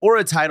group, or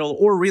a title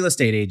or real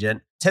estate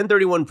agent,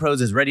 1031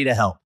 Pros is ready to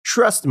help.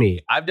 Trust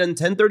me, I've done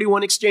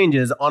 1031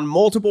 exchanges on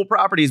multiple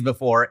properties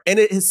before, and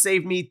it has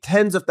saved me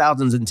tens of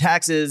thousands in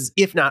taxes,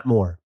 if not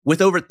more.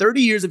 With over 30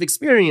 years of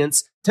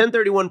experience,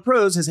 1031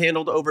 Pros has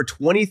handled over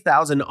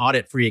 20,000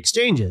 audit-free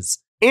exchanges.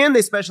 And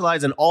they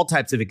specialize in all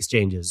types of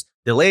exchanges: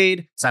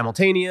 delayed,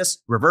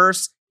 simultaneous,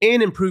 reverse,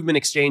 and improvement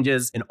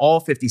exchanges in all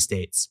 50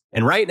 states.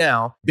 And right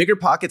now, Bigger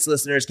Pockets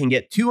listeners can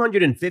get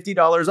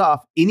 $250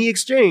 off any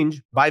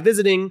exchange by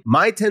visiting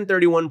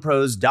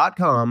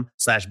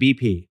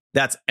my1031pros.com/BP.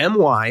 That's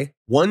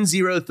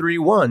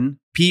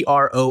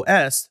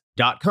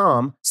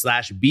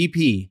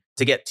my1031pros.com/BP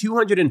to get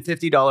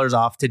 $250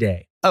 off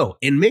today. Oh,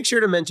 and make sure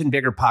to mention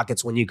Bigger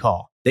Pockets when you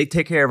call. They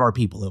take care of our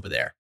people over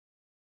there.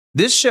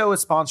 This show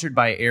is sponsored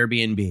by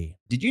Airbnb.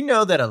 Did you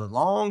know that a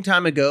long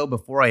time ago,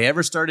 before I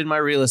ever started my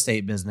real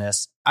estate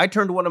business, I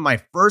turned one of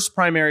my first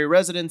primary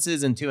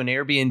residences into an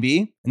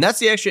Airbnb? And that's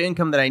the extra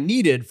income that I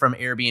needed from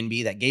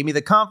Airbnb that gave me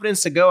the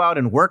confidence to go out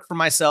and work for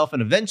myself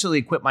and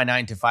eventually quit my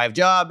 9-to-5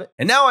 job.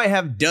 And now I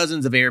have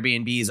dozens of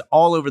Airbnbs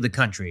all over the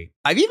country.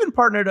 I've even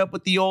partnered up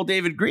with the old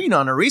David Green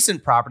on a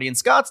recent property in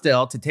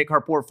Scottsdale to take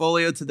our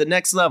portfolio to the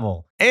next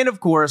level. And of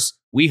course,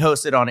 we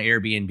host it on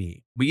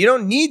Airbnb. But you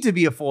don't need to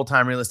be a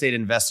full-time real estate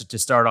investor to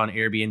start on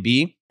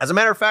Airbnb. As a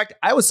matter of fact,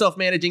 I was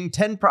self-managing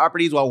 10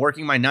 properties while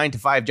working my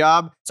 9-to-5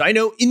 job, so I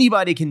know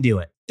anybody can do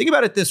it. Think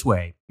about it this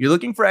way. You're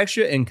looking for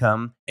extra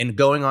income and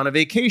going on a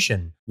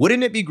vacation.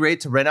 Wouldn't it be great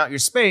to rent out your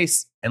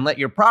space and let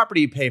your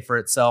property pay for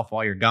itself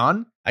while you're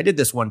gone? I did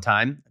this one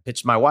time. I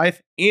pitched my wife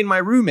and my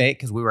roommate,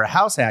 because we were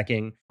house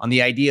hacking, on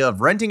the idea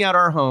of renting out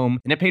our home,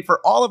 and it paid for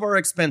all of our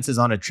expenses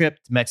on a trip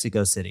to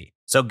Mexico City.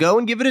 So go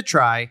and give it a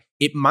try.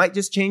 It might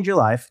just change your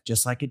life,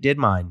 just like it did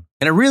mine.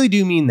 And I really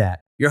do mean that.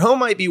 Your home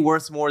might be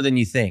worth more than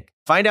you think.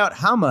 Find out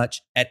how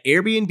much at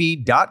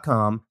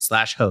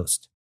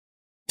airbnb.com/host.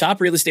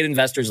 Top real estate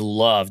investors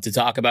love to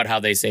talk about how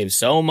they save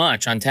so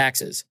much on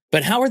taxes.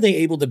 But how are they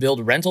able to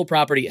build rental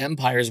property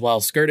empires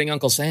while skirting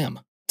Uncle Sam?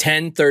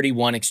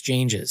 1031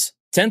 exchanges.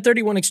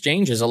 1031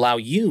 exchanges allow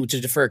you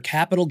to defer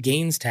capital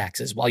gains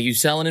taxes while you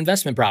sell an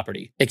investment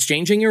property,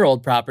 exchanging your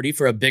old property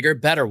for a bigger,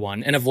 better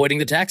one and avoiding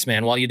the tax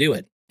man while you do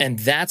it. And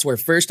that's where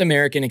First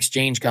American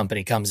Exchange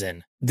Company comes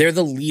in. They're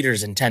the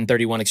leaders in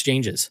 1031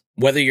 exchanges.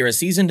 Whether you're a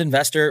seasoned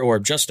investor or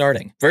just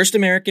starting, First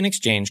American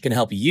Exchange can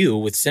help you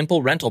with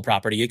simple rental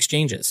property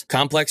exchanges,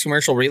 complex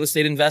commercial real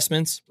estate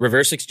investments,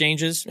 reverse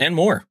exchanges, and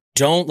more.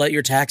 Don't let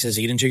your taxes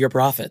eat into your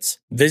profits.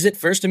 Visit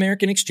First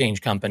American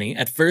Exchange Company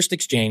at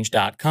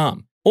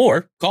firstexchange.com.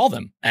 or call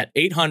them at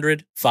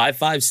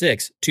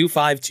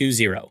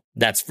 800-556-2520.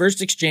 That's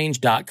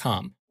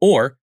firstexchange.com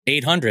or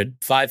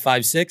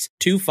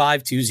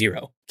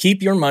 800-556-2520.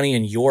 Keep your money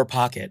in your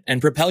pocket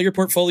and propel your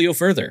portfolio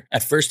further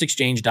at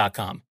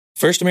firstexchange.com.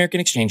 First American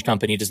Exchange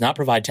Company does not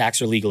provide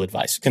tax or legal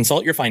advice.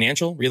 Consult your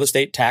financial, real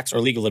estate, tax, or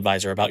legal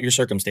advisor about your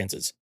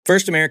circumstances.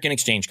 First American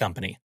Exchange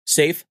Company.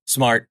 Safe,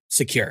 smart,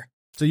 secure.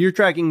 So you're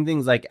tracking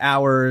things like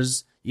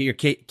hours. Your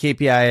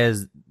KPI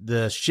is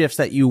the shifts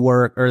that you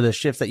work, or the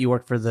shifts that you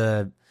work for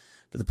the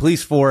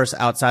police force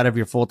outside of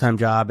your full-time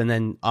job. And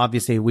then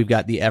obviously we've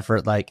got the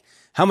effort, like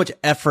how much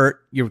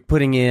effort you're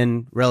putting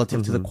in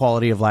relative to the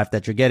quality of life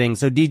that you're getting.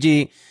 So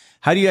DG,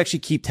 how do you actually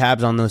keep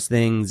tabs on those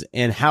things,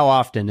 and how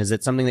often? Is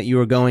it something that you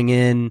were going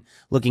in,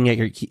 looking at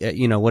your,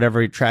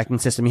 whatever tracking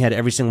system you had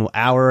every single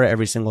hour,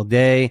 every single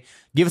day?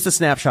 Give us a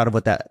snapshot of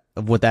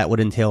what that would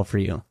entail for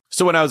you.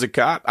 So when I was a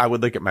cop, I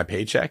would look at my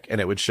paycheck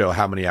and it would show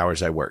how many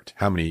hours I worked,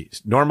 how many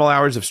normal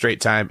hours of straight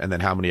time, and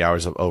then how many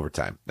hours of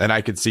overtime. And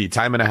I could see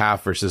time and a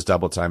half versus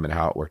double time and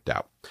how it worked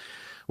out.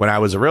 When I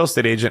was a real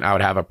estate agent, I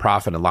would have a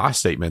profit and loss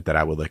statement that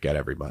I would look at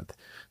every month.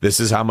 This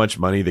is how much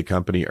money the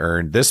company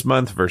earned this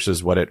month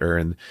versus what it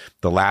earned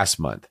the last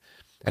month.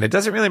 And it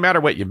doesn't really matter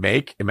what you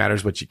make. It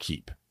matters what you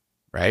keep,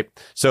 right?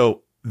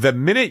 So the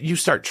minute you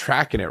start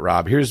tracking it,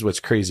 Rob, here's what's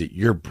crazy.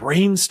 Your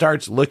brain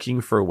starts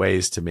looking for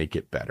ways to make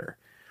it better,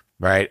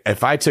 right?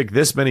 If I took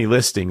this many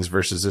listings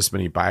versus this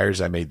many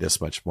buyers, I made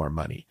this much more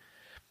money.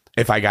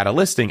 If I got a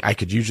listing, I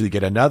could usually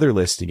get another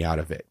listing out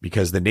of it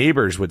because the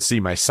neighbors would see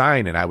my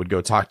sign and I would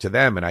go talk to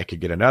them and I could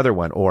get another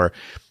one. Or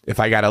if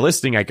I got a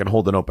listing, I could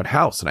hold an open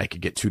house and I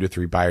could get 2 to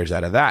 3 buyers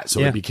out of that.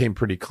 So it became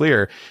pretty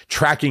clear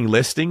tracking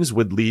listings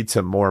would lead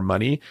to more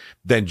money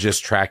than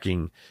just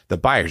tracking the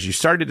buyers. You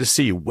started to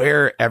see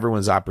where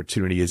everyone's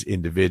opportunity is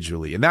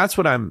individually. And that's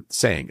what I'm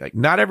saying. Like,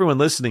 not everyone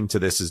listening to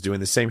this is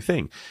doing the same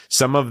thing.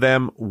 Some of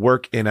them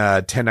work in a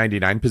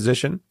 1099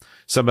 position.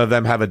 Some of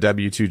them have a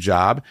W-2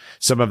 job.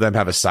 Some of them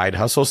have a side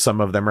hustle. Some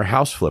of them are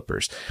house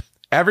flippers.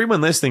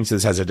 Everyone listening to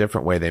this has a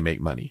different way they make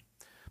money.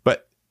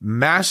 But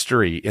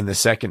mastery in the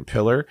second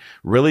pillar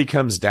really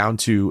comes down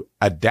to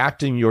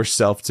adapting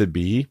yourself to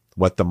be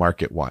what the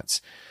market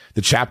wants.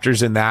 The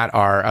chapters in that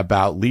are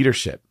about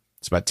leadership.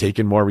 It's about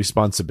taking more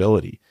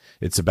responsibility.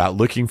 It's about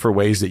looking for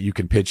ways that you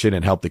can pitch in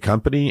and help the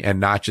company and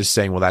not just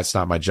saying, well, that's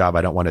not my job,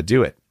 I don't want to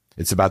do it.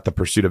 It's about the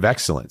pursuit of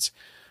excellence.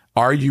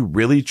 Are you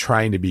really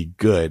trying to be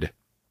good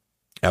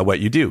at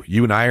what you do?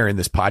 You and I are in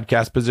this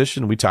podcast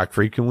position. We talk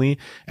frequently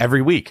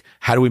every week.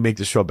 How do we make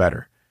the show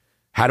better?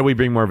 How do we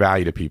bring more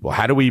value to people?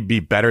 How do we be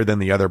better than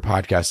the other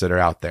podcasts that are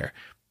out there?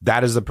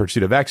 That is the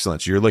pursuit of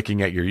excellence. You're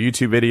looking at your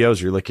YouTube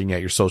videos. You're looking at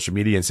your social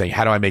media and saying,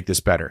 how do I make this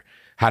better?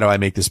 How do I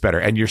make this better?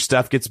 And your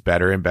stuff gets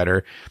better and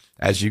better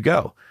as you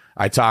go.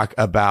 I talk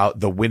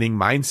about the winning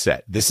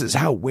mindset. This is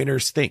how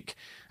winners think.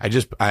 I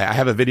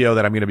have a video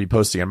that I'm going to be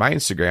posting on my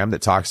Instagram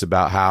that talks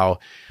about how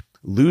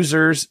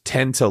losers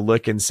tend to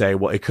look and say,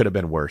 well, it could have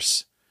been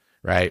worse,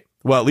 right?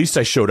 Well, at least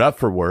I showed up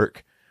for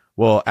work.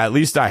 Well, at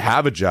least I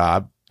have a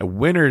job.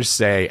 Winners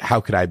say,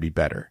 how could I be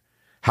better?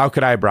 How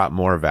could I brought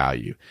more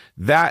value?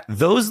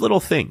 Those little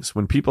things,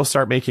 when people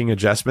start making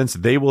adjustments,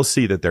 they will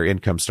see that their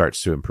income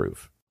starts to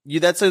improve.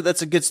 That's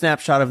a good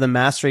snapshot of the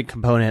mastery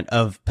component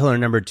of pillar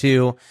number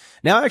 2.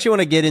 Now I actually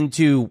want to get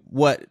into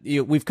what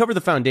we've covered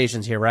the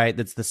foundations here, right?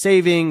 That's the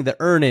saving, the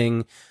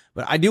earning.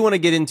 But I do want to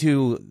get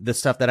into the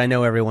stuff that I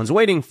know everyone's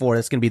waiting for.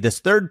 That's going to be this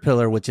third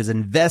pillar, which is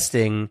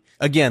investing.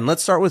 Again,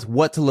 let's start with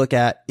what to look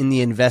at in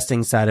the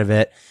investing side of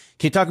it.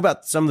 Can you talk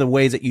about some of the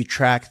ways that you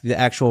track the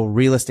actual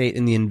real estate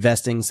in the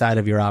investing side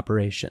of your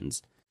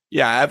operations?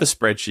 Yeah, I have a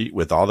spreadsheet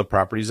with all the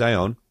properties I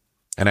own,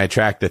 and I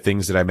track the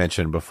things that I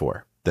mentioned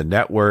before: the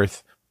net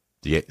worth,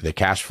 the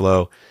cash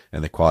flow,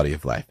 and the quality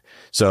of life.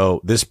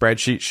 So this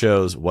spreadsheet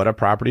shows what a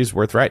property is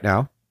worth right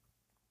now,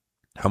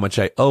 how much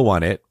I owe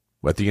on it,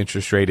 what the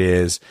interest rate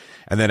is.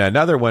 And then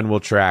another one will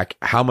track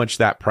how much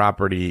that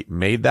property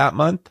made that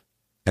month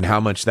and how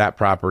much that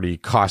property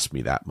cost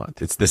me that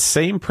month. It's the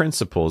same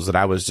principles that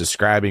I was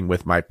describing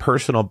with my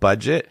personal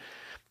budget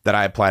that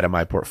I apply to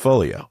my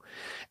portfolio.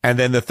 And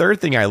then the third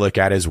thing I look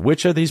at is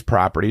which of these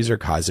properties are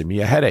causing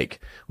me a headache?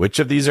 Which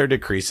of these are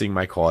decreasing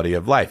my quality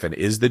of life? And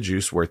is the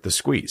juice worth the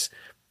squeeze?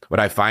 What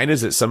I find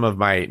is that some of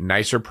my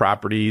nicer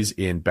properties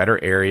in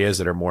better areas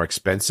that are more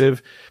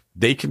expensive,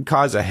 they can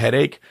cause a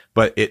headache,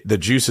 but the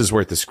juice is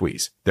worth the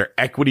squeeze. Their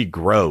equity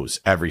grows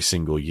every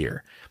single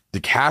year. The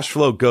cash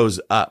flow goes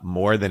up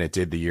more than it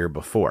did the year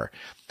before.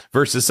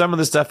 Versus some of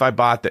the stuff I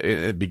bought at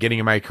the beginning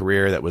of my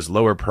career that was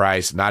lower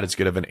price, not as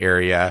good of an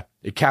area,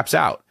 it caps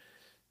out.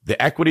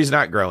 The equity is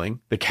not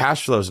growing, the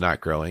cash flow is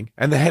not growing,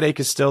 and the headache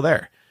is still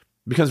there.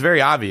 It becomes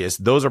very obvious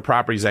those are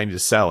properties I need to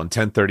sell and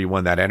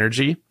 1031 that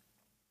energy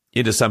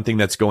into something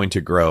that's going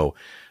to grow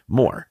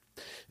more.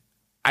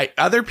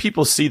 Other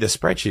people see the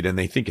spreadsheet and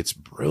they think it's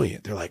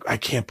brilliant. They're like, I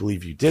can't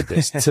believe you did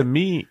this. To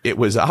me, it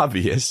was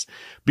obvious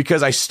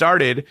because I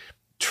started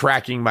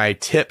tracking my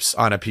tips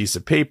on a piece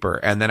of paper.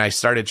 And then I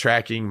started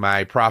tracking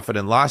my profit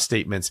and loss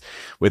statements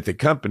with the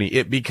company.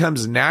 It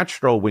becomes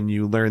natural when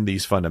you learn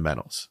these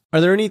fundamentals.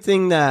 Are there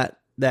anything that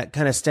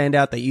kind of stand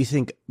out that you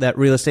think that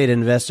real estate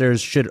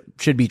investors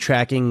should be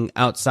tracking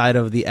outside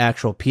of the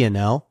actual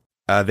P&L?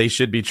 They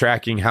should be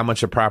tracking how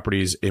much a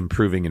property is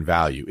improving in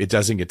value. It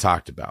doesn't get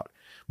talked about.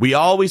 We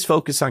always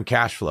focus on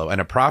cash flow, and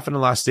a profit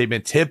and loss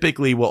statement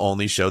typically will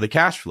only show the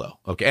cash flow.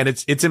 Okay. And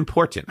it's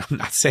important. I'm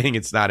not saying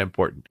it's not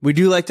important. We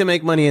do like to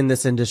make money in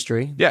this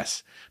industry.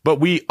 Yes. But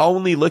we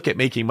only look at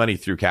making money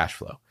through cash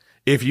flow.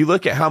 If you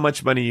look at how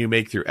much money you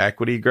make through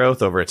equity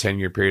growth over a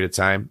 10-year period of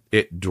time,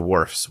 it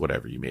dwarfs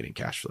whatever you made in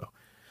cash flow.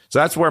 So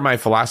that's where my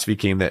philosophy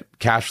came, that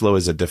cash flow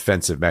is a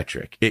defensive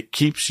metric. It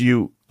keeps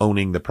you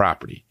owning the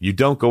property. You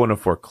don't go into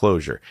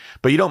foreclosure,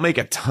 but you don't make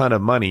a ton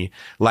of money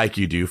like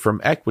you do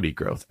from equity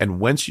growth. And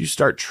once you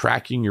start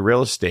tracking your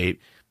real estate,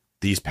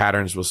 these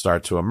patterns will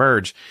start to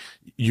emerge.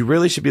 You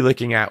really should be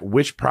looking at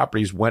which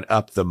properties went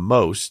up the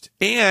most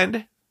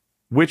and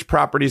which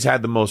properties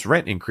had the most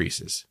rent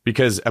increases,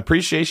 because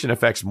appreciation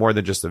affects more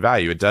than just the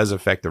value. It does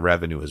affect the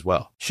revenue as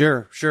well.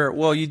 Sure.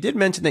 Well, you did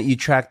mention that you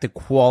track the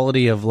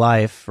quality of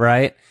life,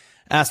 right?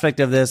 Aspect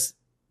of this.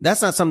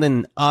 That's not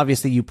something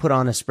obviously you put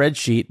on a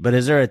spreadsheet, but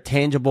is there a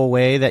tangible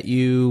way that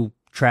you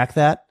track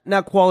that?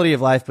 Not quality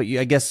of life, but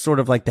I guess sort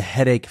of like the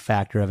headache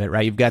factor of it,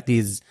 right? You've got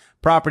these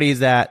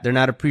properties that they're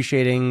not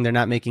appreciating, they're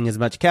not making as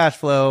much cash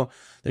flow,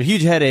 they're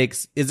huge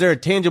headaches. Is there a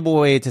tangible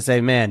way to say,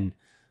 man,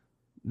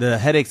 the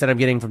headaches that I'm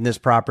getting from this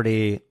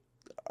property,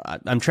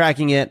 I'm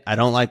tracking it, I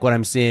don't like what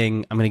I'm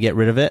seeing, I'm going to get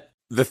rid of it?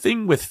 The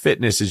thing with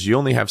fitness is you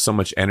only have so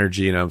much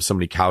energy and so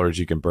many calories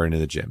you can burn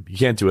in the gym. You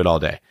can't do it all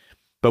day.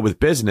 But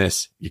with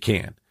business, you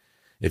can.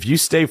 If you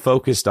stay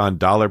focused on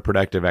dollar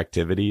productive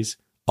activities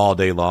all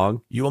day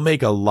long, you will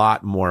make a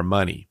lot more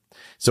money.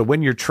 So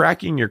when you're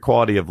tracking your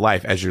quality of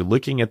life, as you're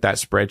looking at that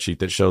spreadsheet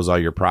that shows all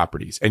your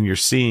properties and you're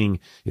seeing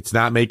it's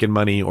not making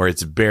money, or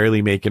it's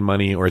barely making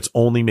money, or it's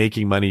only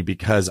making money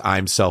because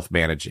I'm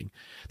self-managing.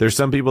 There's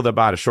some people that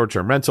bought a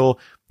short-term rental.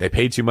 They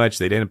paid too much.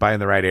 They didn't buy in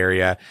the right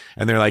area.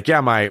 And they're like,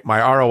 yeah, my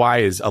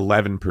ROI is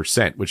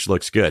 11%, which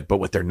looks good. But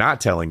what they're not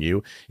telling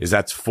you is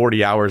that's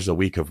 40 hours a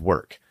week of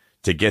work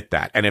to get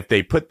that. And if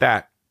they put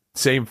that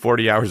same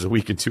 40 hours a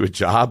week into a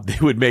job, they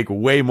would make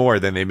way more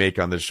than they make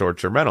on the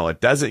short-term rental. It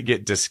doesn't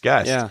get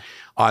discussed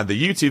on the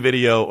YouTube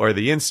video or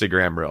the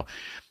Instagram reel.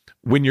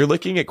 When you're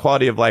looking at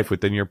quality of life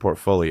within your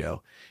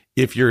portfolio,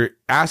 if you're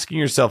asking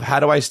yourself, how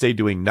do I stay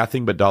doing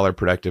nothing but dollar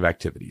productive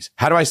activities?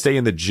 How do I stay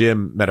in the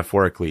gym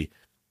metaphorically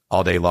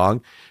all day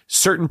long?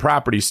 Certain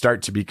properties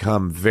start to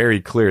become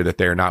very clear that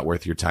they're not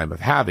worth your time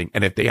of having.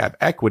 And if they have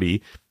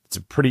equity, it's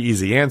a pretty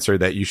easy answer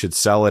that you should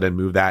sell it and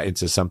move that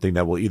into something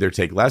that will either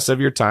take less of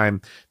your time,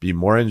 be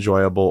more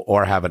enjoyable,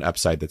 or have an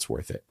upside that's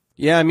worth it.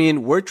 Yeah, I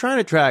mean, we're trying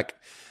to track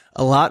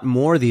a lot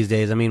more these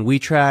days. I mean, we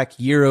track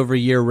year over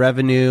year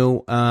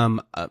revenue.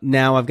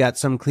 Now I've got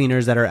some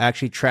cleaners that are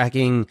actually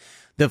tracking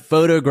the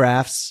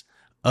photographs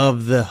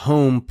of the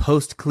home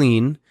post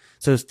clean.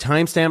 So it's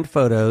time-stamped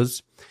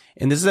photos.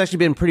 And this has actually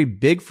been pretty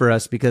big for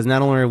us because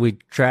not only are we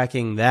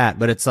tracking that,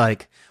 but it's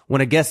like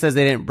when a guest says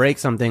they didn't break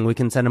something, we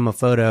can send them a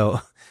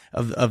photo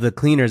of the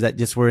cleaners that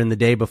just were in the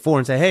day before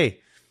and say, hey,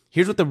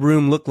 here's what the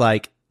room looked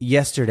like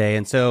yesterday.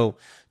 And so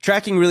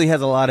tracking really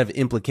has a lot of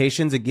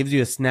implications. It gives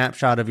you a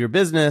snapshot of your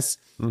business,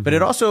 but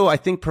it also, I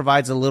think,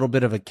 provides a little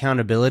bit of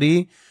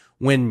accountability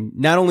when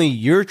not only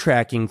you're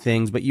tracking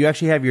things, but you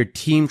actually have your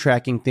team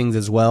tracking things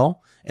as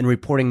well and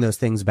reporting those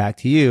things back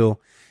to you.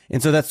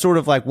 And so that's sort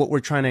of like what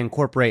we're trying to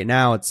incorporate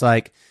now. It's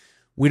like,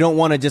 we don't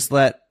want to just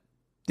let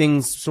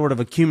things sort of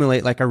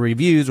accumulate like our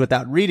reviews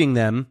without reading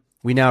them.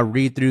 We now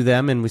read through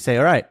them and we say,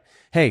 all right,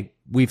 hey,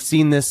 we've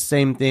seen this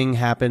same thing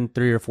happen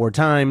 3 or 4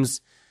 times.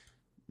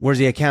 Where's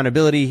the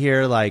accountability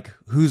here? Like,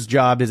 whose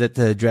job is it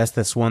to address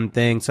this one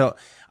thing? So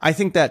I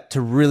think that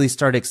to really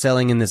start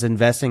excelling in this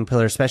investing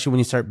pillar, especially when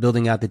you start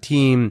building out the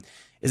team,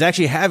 is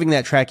actually having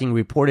that tracking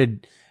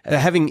reported,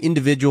 having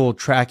individual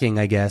tracking,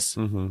 I guess,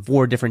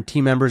 for different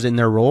team members in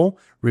their role,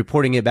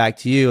 reporting it back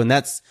to you. And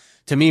that's,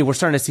 to me, we're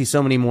starting to see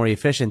so many more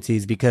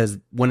efficiencies because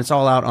when it's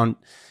all out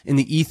in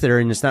the ether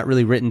and it's not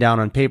really written down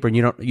on paper and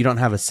you don't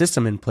have a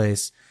system in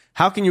place,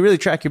 how can you really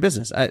track your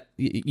business?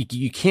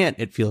 You can't,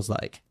 it feels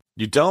like.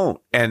 You don't.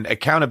 And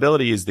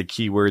accountability is the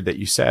key word that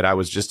you said. I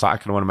was just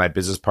talking to one of my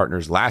business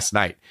partners last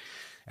night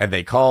and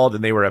they called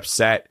and they were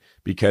upset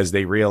because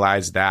they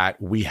realized that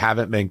we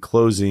haven't been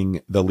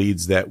closing the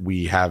leads that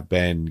we have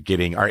been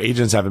getting. Our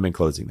agents haven't been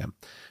closing them.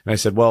 And I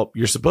said, well,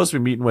 you're supposed to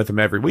be meeting with them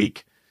every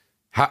week.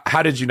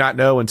 How did you not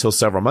know until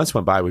several months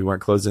went by we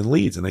weren't closing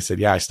leads? And they said,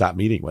 yeah, I stopped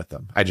meeting with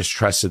them. I just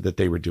trusted that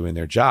they were doing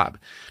their job.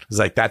 I was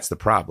like, that's the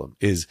problem,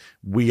 is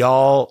we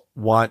all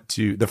want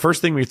to, the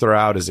first thing we throw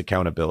out is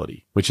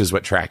accountability, which is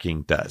what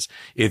tracking does.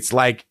 It's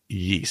like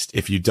yeast.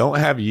 If you don't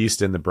have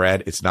yeast in the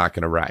bread, it's not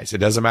going to rise. It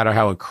doesn't matter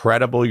how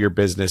incredible your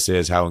business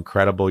is, how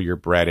incredible your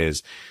bread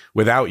is.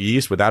 Without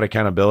yeast, without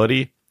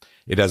accountability,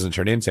 it doesn't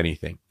turn into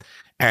anything.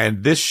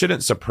 And this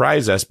shouldn't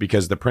surprise us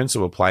because the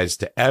principle applies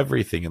to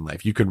everything in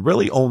life. You can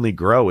really only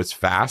grow as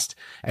fast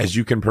as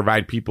you can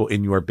provide people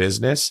in your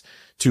business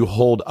to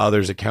hold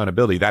others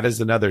accountability. That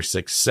is another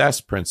success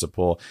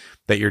principle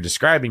that you're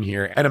describing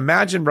here. And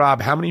imagine,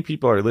 Rob, how many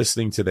people are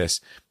listening to this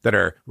that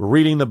are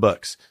reading the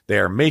books, they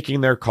are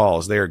making their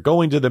calls, they are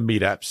going to the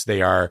meetups,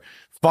 they are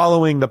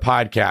following the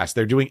podcast,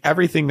 they're doing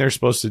everything they're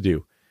supposed to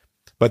do,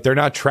 but they're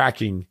not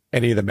tracking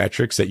any of the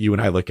metrics that you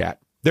and I look at.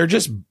 They're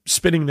just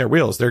spinning their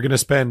wheels. They're going to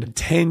spend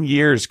 10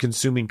 years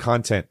consuming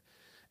content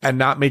and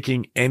not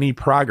making any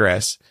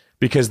progress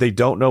because they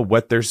don't know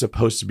what they're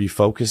supposed to be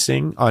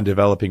focusing on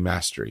developing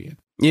mastery.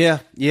 Yeah.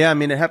 I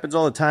mean, it happens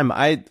all the time.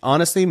 I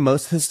honestly,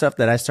 most of the stuff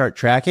that I start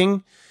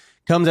tracking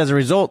comes as a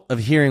result of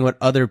hearing what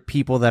other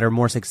people that are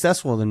more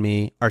successful than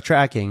me are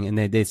tracking. And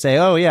they say,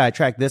 oh yeah, I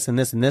track this and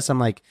this and this. I'm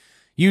like,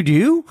 you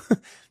do?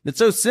 It's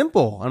so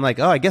simple. I'm like,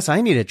 oh, I guess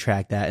I need to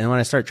track that. And when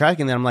I start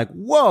tracking that, I'm like,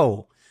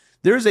 whoa,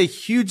 there's a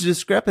huge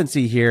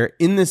discrepancy here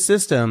in the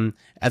system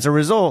as a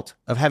result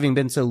of having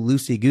been so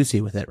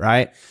loosey-goosey with it,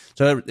 right?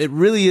 So it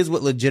really is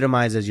what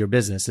legitimizes your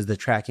business, is the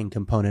tracking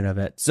component of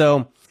it.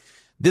 So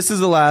this is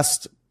the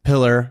last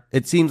pillar.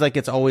 It seems like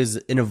it's always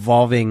an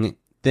evolving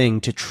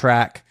thing to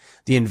track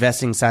the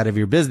investing side of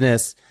your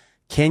business.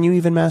 Can you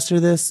even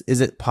master this?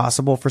 Is it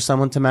possible for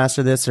someone to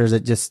master this, or is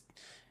it just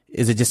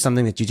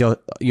something that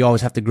you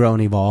always have to grow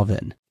and evolve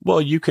in?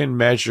 Well, you can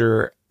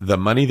measure the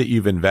money that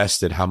you've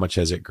invested. How much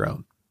has it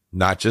grown?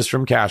 Not just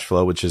from cash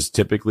flow, which is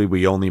typically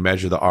we only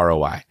measure the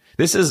ROI.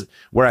 This is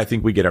where I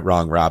think we get it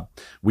wrong, Rob.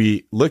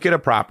 We look at a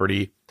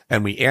property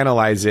and we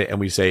analyze it and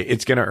we say,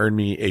 it's going to earn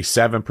me a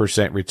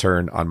 7%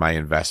 return on my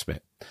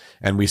investment.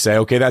 And we say,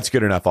 okay, that's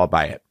good enough. I'll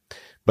buy it.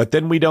 But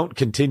then we don't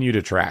continue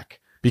to track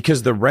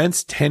because the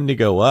rents tend to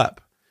go up.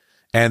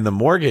 And the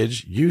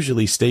mortgage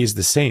usually stays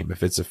the same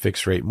if it's a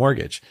fixed rate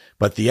mortgage,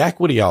 but the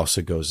equity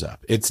also goes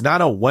up. It's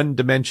not a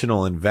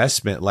one-dimensional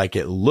investment like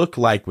it looked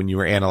like when you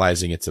were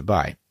analyzing it to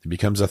buy. It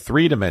becomes a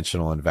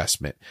three-dimensional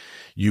investment.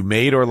 You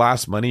made or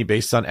lost money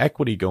based on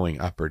equity going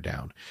up or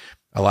down.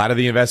 A lot of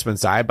the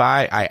investments I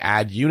buy, I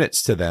add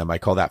units to them. I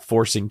call that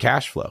forcing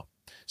cash flow.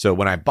 So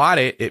when I bought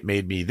it, it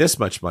made me this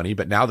much money,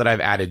 but now that I've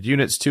added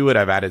units to it,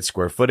 I've added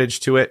square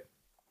footage to it,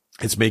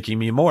 it's making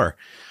me more.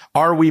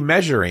 Are we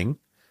measuring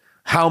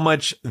how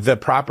much the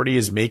property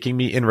is making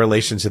me in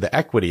relation to the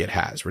equity it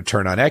has,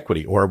 return on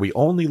equity? Or are we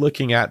only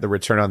looking at the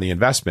return on the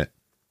investment?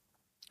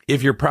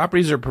 If your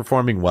properties are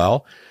performing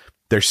well,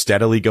 they're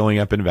steadily going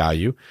up in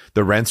value.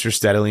 The rents are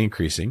steadily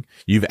increasing.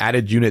 You've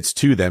added units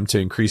to them to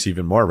increase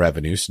even more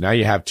revenue. So now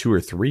you have 2 or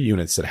 3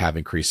 units that have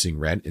increasing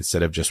rent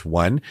instead of just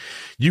one.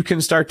 You can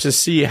start to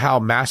see how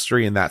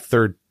mastery in that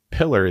third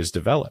pillar is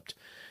developed.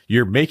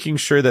 You're making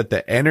sure that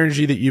the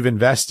energy that you've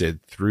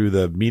invested through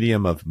the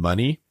medium of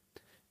money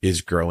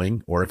is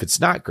growing, or if it's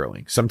not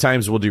growing.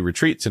 Sometimes we'll do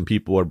retreats and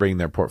people will bring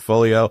their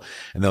portfolio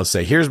and they'll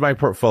say, here's my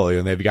portfolio.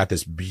 And they've got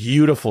this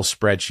beautiful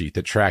spreadsheet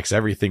that tracks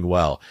everything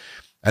well.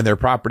 And their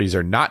properties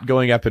are not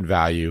going up in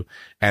value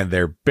and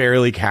they're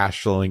barely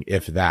cash flowing,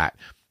 if that.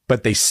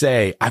 But they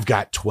say, I've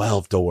got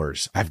 12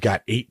 doors. I've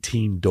got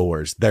 18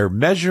 doors. They're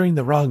measuring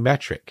the wrong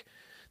metric.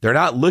 They're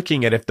not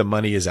looking at if the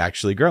money is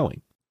actually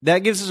growing. That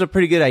gives us a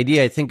pretty good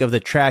idea, I think, of the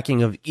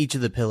tracking of each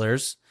of the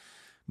pillars.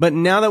 But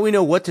now that we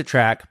know what to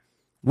track,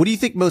 what do you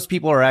think most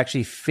people are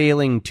actually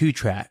failing to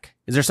track?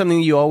 Is there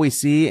something you always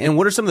see? And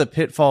what are some of the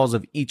pitfalls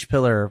of each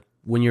pillar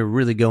when you're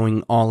really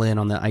going all in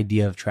on the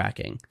idea of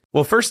tracking?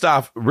 Well, first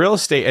off, real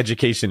estate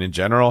education in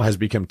general has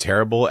become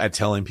terrible at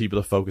telling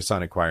people to focus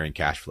on acquiring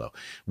cash flow.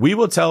 We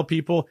will tell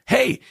people,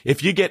 hey,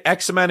 if you get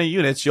X amount of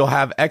units, you'll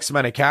have X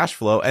amount of cash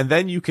flow, and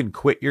then you can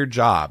quit your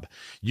job.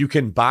 You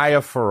can buy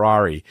a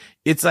Ferrari.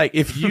 It's like,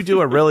 if you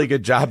do a really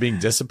good job being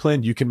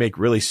disciplined, you can make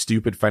really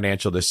stupid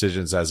financial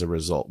decisions as a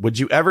result. Would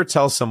you ever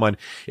tell someone,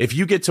 if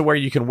you get to where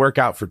you can work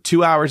out for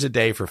 2 hours a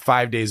day for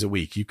 5 days a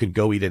week, you can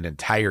go eat an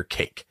entire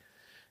cake?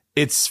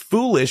 It's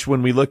foolish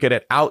when we look at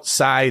it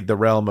outside the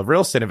realm of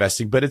real estate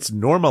investing, but it's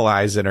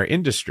normalized in our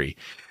industry.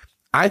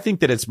 I think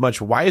that it's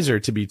much wiser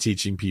to be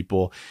teaching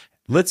people,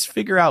 let's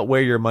figure out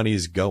where your money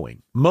is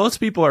going. Most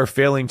people are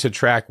failing to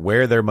track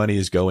where their money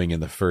is going in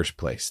the first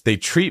place. They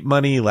treat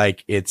money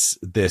like it's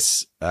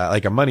this,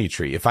 like a money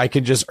tree. If I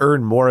can just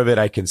earn more of it,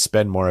 I can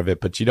spend more of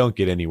it, but you don't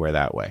get anywhere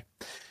that way.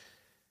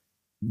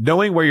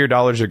 Knowing where your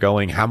dollars are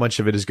going, how much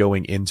of it is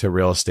going into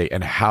real estate,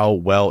 and how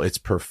well it's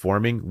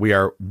performing, we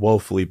are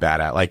woefully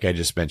bad at. Like I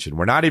just mentioned,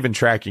 we're not even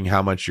tracking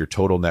how much your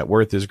total net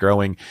worth is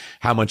growing,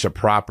 how much a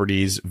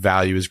property's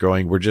value is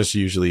growing. We're just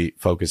usually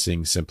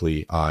focusing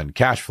simply on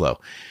cash flow.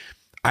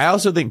 I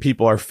also think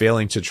people are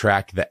failing to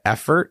track the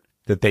effort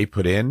that they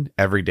put in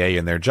every day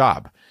in their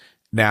job.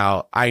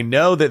 Now, I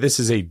know that this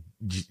is a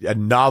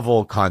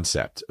novel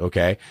concept,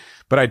 okay?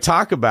 But I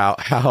talk about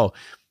how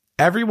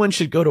everyone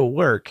should go to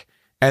work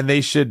and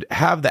they should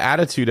have the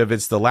attitude of,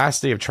 it's the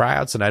last day of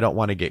tryouts and I don't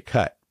want to get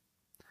cut.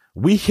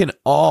 We can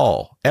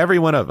all, every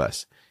one of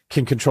us,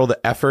 can control the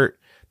effort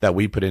that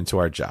we put into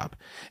our job.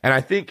 And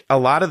I think a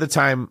lot of the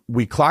time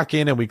we clock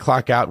in and we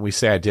clock out and we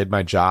say, I did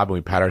my job, and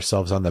we pat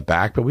ourselves on the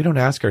back, but we don't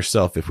ask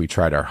ourselves if we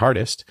tried our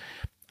hardest.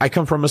 I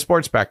come from a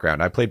sports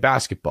background. I played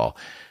basketball.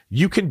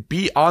 You can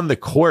be on the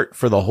court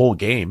for the whole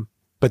game,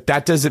 but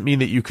that doesn't mean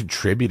that you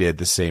contributed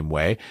the same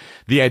way.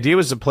 The idea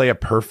was to play a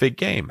perfect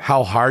game.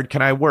 How hard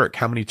can I work?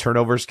 How many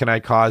turnovers can I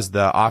cause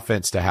the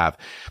offense to have?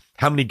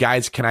 How many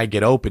guys can I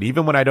get open?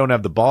 Even when I don't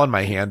have the ball in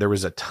my hand, there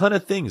was a ton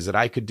of things that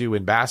I could do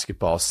in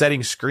basketball,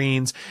 setting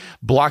screens,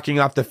 blocking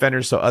off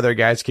defenders so other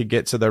guys could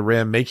get to the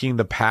rim, making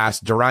the pass,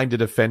 drawing to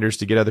defenders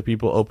to get other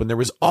people open. There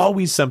was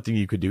always something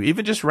you could do,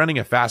 even just running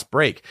a fast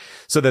break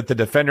so that the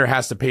defender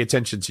has to pay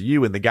attention to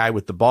you and the guy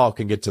with the ball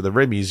can get to the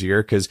rim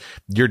easier because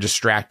you're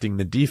distracting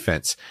the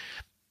defense.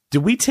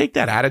 Do we take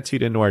that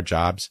attitude into our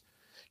jobs?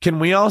 Can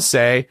we all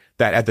say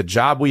that at the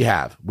job we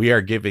have, we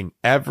are giving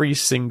every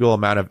single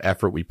amount of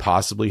effort we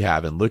possibly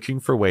have and looking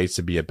for ways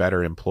to be a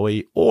better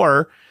employee?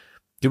 Or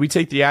do we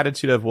take the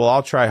attitude of, well,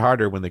 I'll try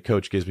harder when the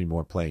coach gives me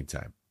more playing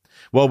time?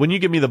 Well, when you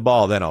give me the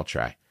ball, then I'll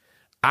try.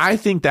 I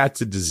think that's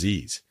a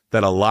disease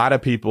that a lot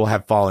of people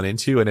have fallen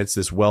into, and it's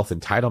this wealth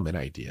entitlement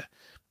idea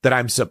that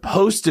I'm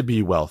supposed to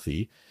be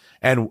wealthy,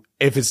 and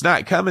if it's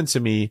not coming to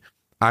me,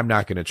 I'm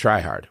not going to try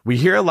hard. We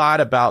hear a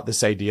lot about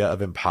this idea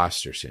of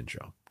imposter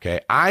syndrome. Okay.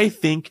 I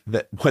think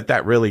that what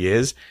that really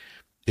is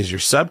your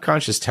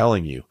subconscious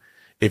telling you,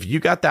 if you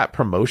got that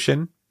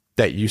promotion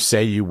that you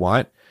say you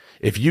want,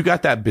 if you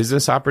got that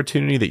business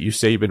opportunity that you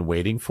say you've been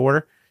waiting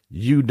for,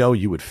 you know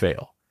you would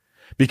fail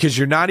because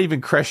you're not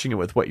even crushing it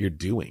with what you're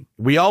doing.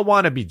 We all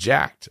want to be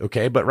jacked.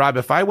 Okay. But Rob,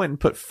 if I went and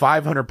put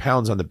 500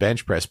 pounds on the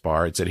bench press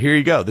bar and said, here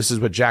you go, this is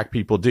what jacked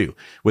people do,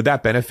 would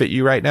that benefit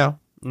you right now?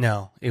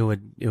 No, it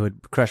would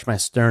crush my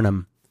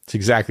sternum. That's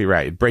exactly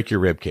right. It'd break your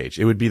rib cage.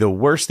 It would be the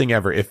worst thing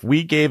ever. If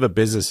we gave a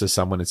business to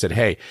someone and said,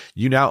 hey,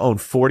 you now own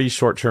 40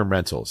 short-term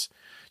rentals.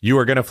 You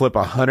are going to flip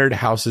 100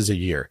 houses a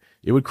year.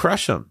 It would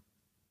crush them.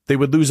 They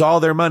would lose all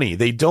their money.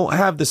 They don't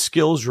have the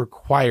skills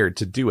required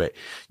to do it.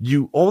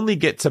 You only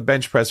get to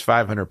bench press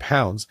 500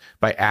 pounds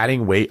by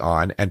adding weight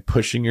on and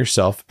pushing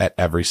yourself at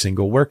every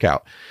single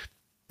workout.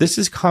 This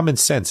is common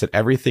sense at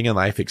everything in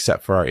life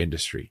except for our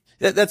industry.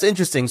 That's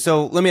interesting.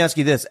 So let me ask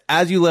you this.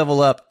 As you level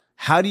up,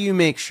 how do you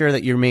make sure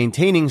that you're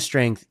maintaining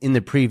strength in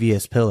the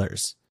previous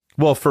pillars?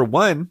 Well, for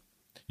one,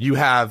 you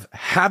have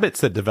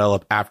habits that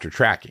develop after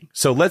tracking.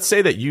 So let's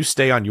say that you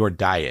stay on your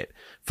diet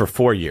for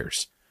 4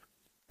 years.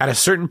 At a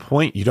certain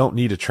point, you don't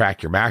need to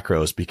track your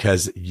macros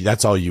because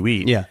that's all you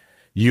eat. Yeah.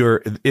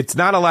 It's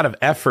not a lot of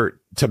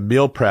effort to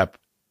meal prep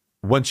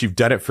once you've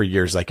done it for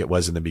years like it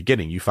was in the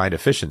beginning. You find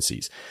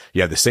efficiencies.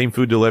 You have the same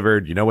food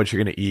delivered. You know what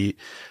you're going to eat.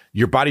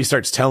 Your body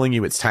starts telling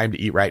you it's time to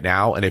eat right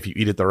now. And if you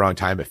eat at the wrong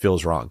time, it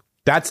feels wrong.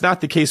 That's not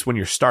the case when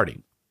you're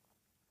starting.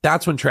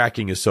 That's when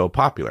tracking is so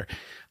popular.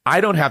 I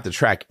don't have to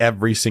track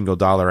every single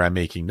dollar I'm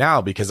making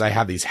now because I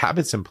have these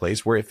habits in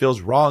place where it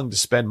feels wrong to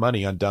spend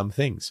money on dumb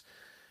things.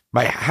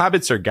 My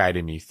habits are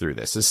guiding me through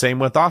this. The same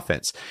with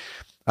offense.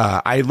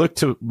 I look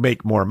to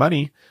make more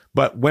money,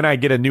 but when I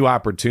get a new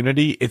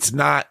opportunity, it's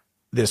not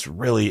this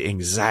really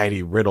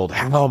anxiety riddled,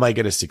 how am I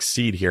going to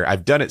succeed here?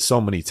 I've done it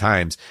so many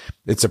times.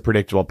 It's a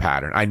predictable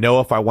pattern. I know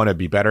if I want to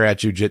be better at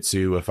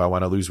jujitsu, if I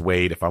want to lose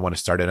weight, if I want to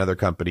start another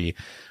company,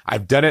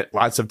 I've done it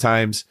lots of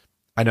times.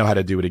 I know how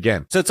to do it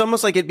again. So it's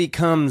almost like it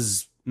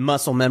becomes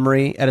muscle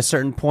memory at a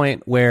certain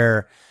point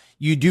where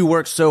you do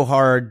work so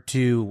hard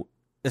to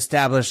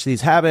establish these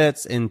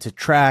habits and to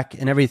track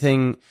and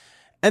everything.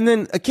 And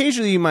then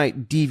occasionally you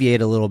might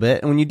deviate a little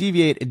bit. And when you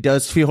deviate, it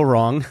does feel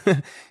wrong.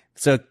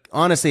 So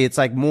honestly, it's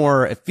like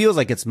it feels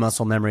like it's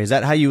muscle memory. Is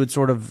that how you would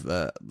sort of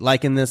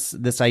liken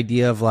this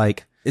idea of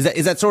like,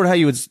 is that sort of how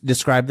you would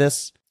describe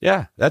this?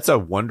 Yeah, that's a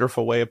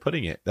wonderful way of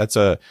putting it. That's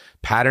a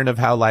pattern of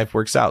how life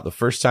works out. The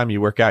first time you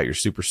work out, you're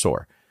super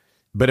sore.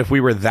 But if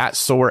we were that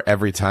sore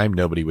every time,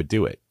 nobody would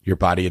do it. Your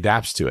body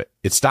adapts to it.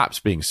 It stops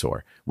being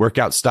sore.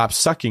 Workout stops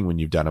sucking when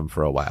you've done them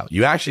for a while.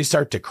 You actually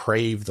start to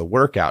crave the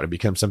workout. It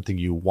becomes something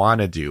you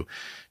want to do.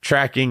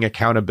 Tracking,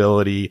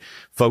 accountability,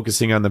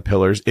 focusing on the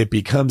pillars, it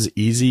becomes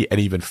easy and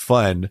even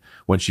fun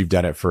once you've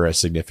done it for a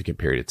significant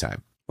period of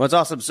time. Well, it's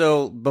awesome.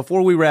 So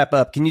before we wrap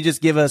up, can you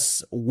just give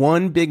us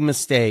one big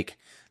mistake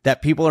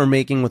that people are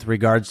making with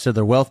regards to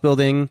their wealth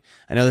building?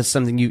 I know this is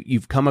something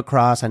you've come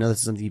across. I know this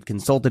is something you've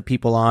consulted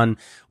people on.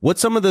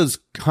 What's some of those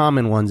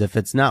common ones, if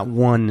it's not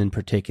one in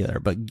particular?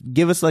 But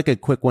give us like a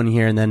quick one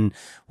here, and then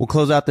we'll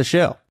close out the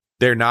show.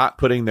 They're not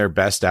putting their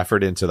best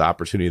effort into the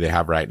opportunity they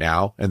have right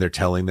now, and they're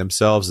telling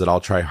themselves that I'll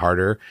try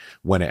harder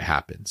when it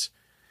happens.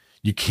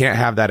 You can't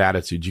have that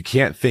attitude. You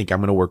can't think I'm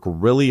going to work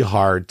really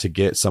hard to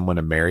get someone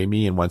to marry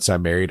me. And once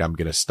I'm married, I'm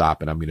going to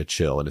stop and I'm going to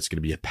chill. And it's going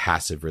to be a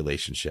passive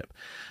relationship.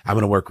 I'm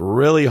going to work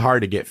really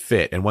hard to get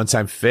fit. And once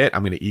I'm fit,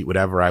 I'm going to eat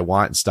whatever I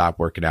want and stop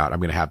working out.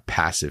 I'm going to have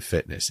passive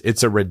fitness.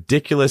 It's a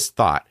ridiculous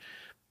thought,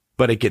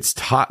 but it gets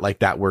taught like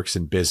that works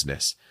in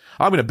business.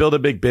 I'm going to build a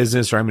big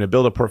business or I'm going to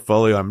build a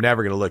portfolio. I'm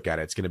never going to look at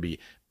it. It's going to be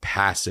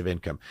passive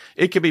income.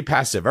 It could be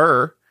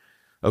passive-er,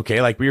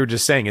 Okay. Like we were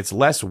just saying, it's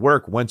less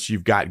work once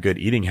you've got good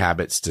eating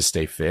habits to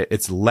stay fit.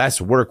 It's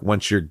less work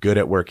once you're good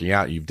at working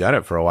out. You've done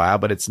it for a while,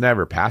 but it's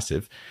never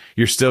passive.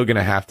 You're still going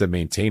to have to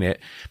maintain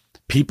it.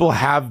 People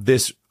have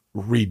this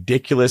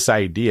ridiculous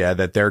idea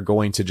that they're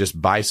going to just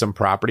buy some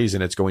properties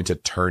and it's going to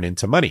turn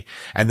into money.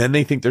 And then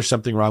they think there's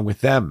something wrong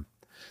with them.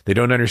 They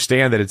don't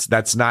understand that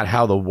that's not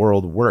how the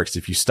world works.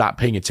 If you stop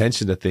paying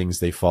attention to things,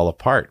 they fall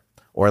apart.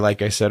 Or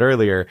like I said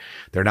earlier,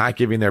 they're not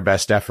giving their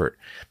best effort.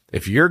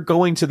 If you're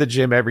going to the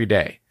gym every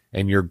day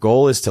and your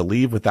goal is to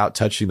leave without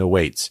touching the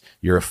weights,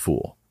 you're a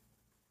fool.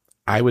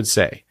 I would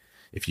say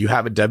if you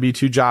have a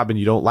W-2 job and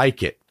you don't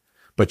like it,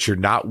 but you're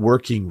not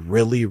working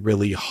really,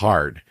 really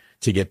hard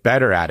to get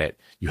better at it,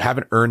 you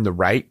haven't earned the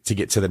right to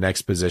get to the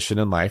next position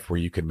in life where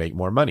you can make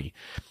more money.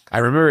 I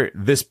remember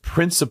this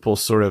principle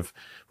sort of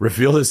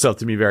revealed itself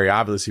to me very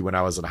obviously when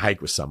I was on a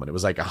hike with someone. It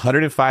was like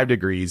 105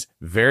 degrees,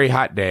 very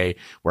hot day.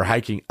 We're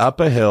hiking up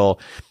a hill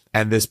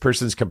and this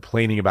person's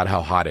complaining about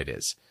how hot it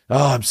is.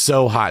 Oh, I'm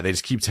so hot. They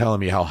just keep telling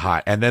me how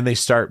hot. And then they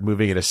start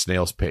moving at a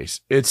snail's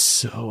pace. It's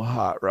so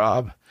hot,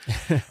 Rob.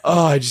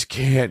 Oh, I just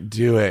can't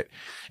do it.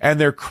 And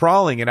they're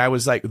crawling. And I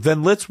was like,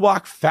 then let's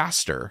walk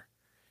faster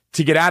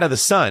to get out of the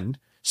sun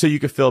so you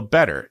could feel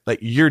better. Like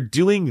you're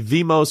doing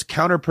the most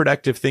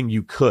counterproductive thing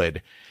you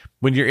could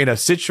when you're in a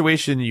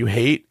situation you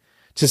hate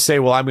to say,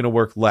 well, I'm going to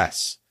work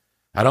less.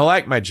 I don't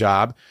like my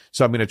job,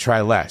 so I'm going to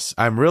try less.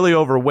 I'm really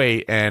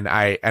overweight and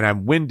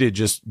I'm winded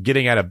just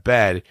getting out of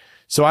bed,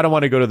 so I don't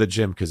want to go to the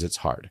gym because it's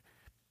hard.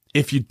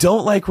 If you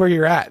don't like where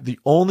you're at, the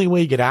only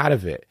way you get out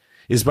of it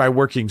is by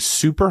working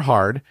super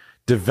hard,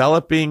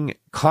 developing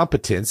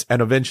competence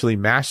and eventually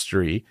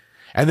mastery,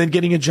 and then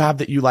getting a job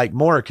that you like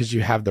more because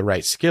you have the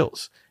right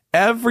skills.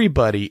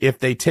 Everybody, if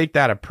they take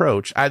that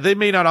approach, they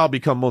may not all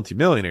become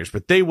multimillionaires,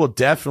 but they will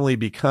definitely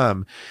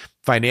become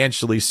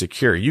financially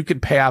secure. You can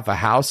pay off a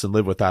house and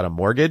live without a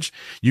mortgage.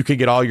 You can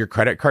get all your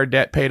credit card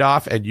debt paid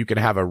off and you can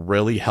have a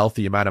really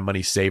healthy amount of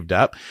money saved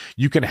up.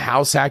 You can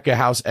house hack a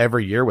house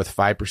every year with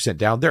 5%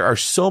 down. There are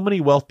so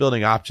many wealth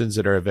building options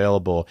that are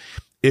available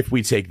if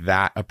we take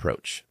that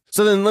approach.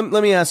 So then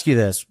let me ask you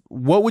this.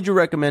 What would you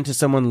recommend to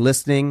someone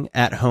listening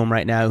at home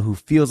right now who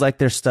feels like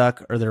they're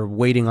stuck or they're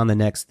waiting on the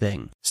next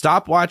thing?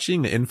 Stop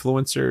watching the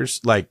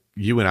influencers like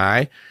you and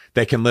I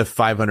that can lift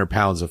 500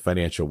 pounds of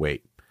financial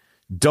weight.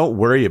 Don't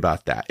worry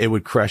about that. It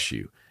would crush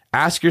you.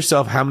 Ask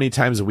yourself how many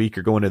times a week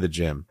you're going to the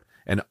gym,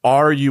 and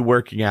are you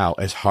working out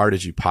as hard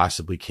as you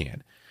possibly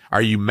can?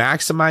 Are you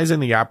maximizing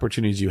the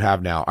opportunities you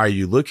have now? Are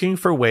you looking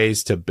for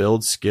ways to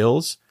build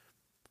skills,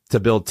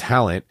 to build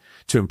talent,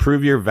 to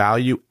improve your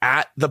value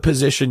at the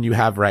position you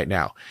have right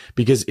now?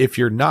 Because if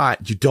you're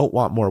not, you don't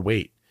want more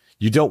weight.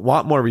 You don't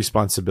want more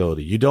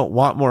responsibility. You don't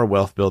want more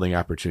wealth building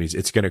opportunities.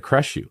 It's going to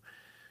crush you.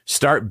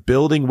 Start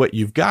building what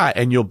you've got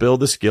and you'll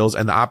build the skills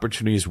and the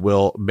opportunities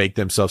will make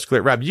themselves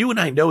clear. Rob, you and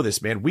I know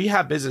this, man. We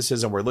have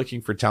businesses and we're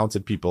looking for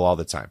talented people all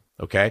the time.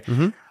 Okay.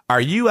 Mm-hmm. Are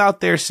you out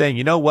there saying,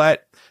 you know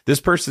what? This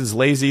person's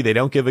lazy. They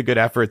don't give a good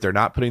effort. They're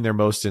not putting their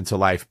most into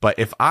life. But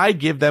if I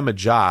give them a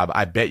job,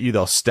 I bet you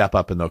they'll step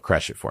up and they'll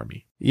crush it for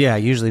me. Yeah,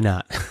 usually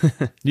not.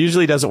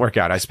 Usually doesn't work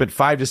out. I spent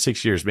 5 to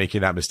 6 years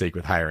making that mistake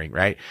with hiring,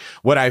 right?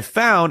 What I've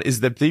found is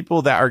the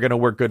people that are going to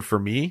work good for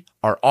me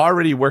are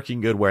already working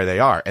good where they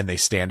are and they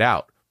stand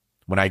out.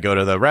 When I go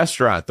to the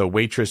restaurant, the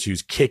waitress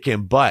who's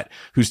kicking butt,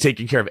 who's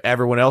taking care of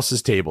everyone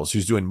else's tables,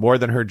 who's doing more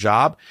than her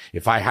job,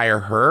 if I hire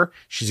her,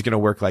 she's going to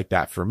work like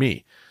that for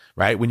me,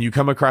 right? When you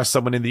come across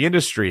someone in the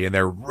industry and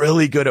they're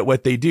really good at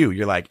what they do,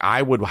 you're like,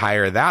 I would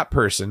hire that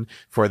person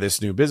for this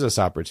new business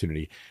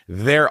opportunity.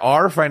 There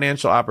are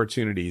financial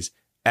opportunities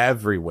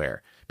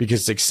everywhere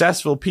because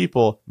successful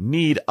people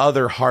need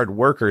other hard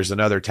workers and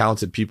other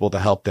talented people to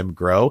help them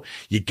grow.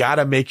 You got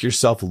to make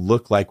yourself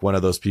look like one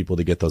of those people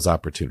to get those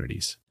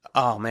opportunities.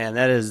 Oh man,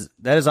 that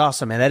is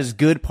awesome, man. That is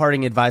good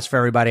parting advice for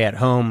everybody at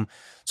home.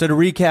 So to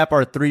recap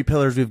our 3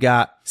 pillars, we've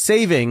got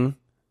saving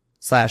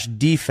 /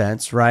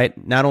 defense,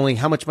 right? Not only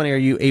how much money are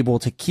you able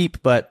to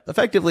keep, but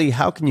effectively,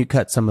 how can you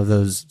cut some of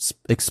those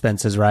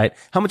expenses, right?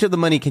 How much of the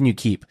money can you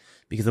keep?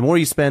 Because the more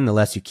you spend, the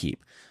less you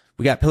keep.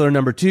 We got pillar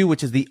number 2,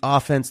 which is the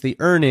offense, the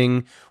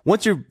earning.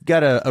 Once you've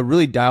got a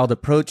really dialed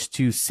approach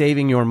to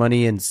saving your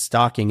money and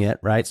stocking it,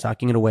 right?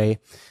 Stocking it away,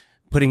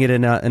 putting it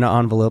in an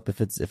envelope if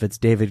it's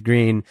David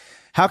Green.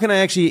 How can I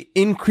actually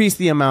increase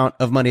the amount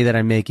of money that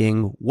I'm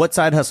making? What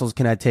side hustles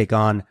can I take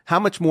on? How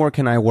much more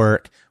can I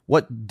work?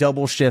 What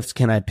double shifts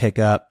can I pick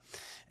up?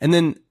 And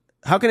then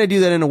how can I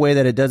do that in a way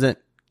that it doesn't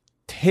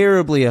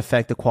terribly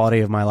affect the quality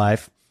of my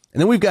life?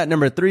 And then we've got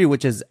number 3,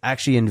 which is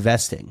actually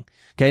investing.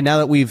 Okay. Now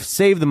that we've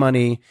saved the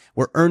money,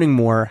 we're earning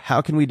more.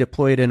 How can we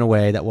deploy it in a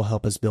way that will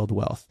help us build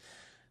wealth?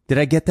 Did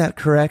I get that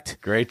correct?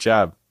 Great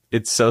job.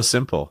 It's so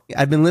simple.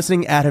 I've been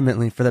listening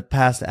adamantly for the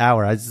past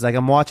hour. It's like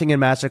I'm watching a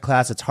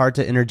masterclass. It's hard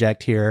to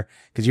interject here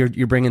because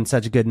you're bringing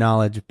such good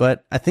knowledge,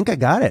 but I think I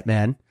got it,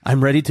 man.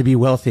 I'm ready to be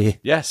wealthy.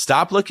 Yeah.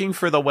 Stop looking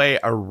for the way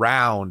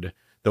around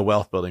the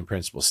wealth building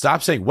principle.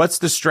 Stop saying, what's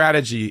the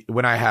strategy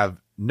when I have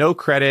no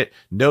credit,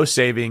 no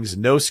savings,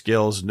 no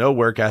skills, no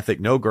work ethic,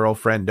 no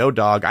girlfriend, no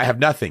dog. I have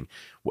nothing.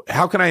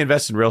 How can I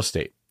invest in real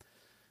estate?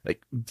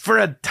 Like for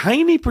a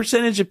tiny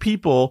percentage of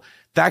people,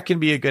 that can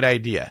be a good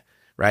idea,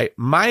 right?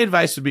 My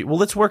advice would be, well,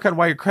 let's work on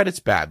why your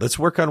credit's bad. Let's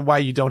work on why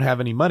you don't have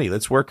any money.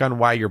 Let's work on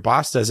why your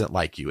boss doesn't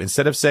like you.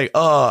 Instead of saying,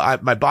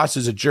 my boss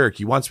is a jerk.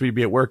 He wants me to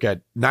be at work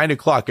at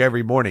 9:00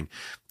 every morning.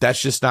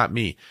 That's just not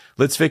me.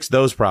 Let's fix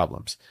those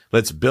problems.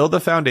 Let's build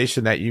the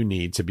foundation that you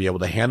need to be able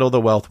to handle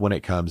the wealth when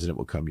it comes, and it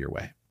will come your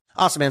way.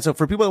 Awesome, man. So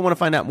for people that want to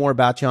find out more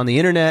about you on the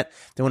internet,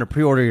 they want to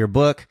pre-order your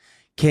book,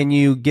 can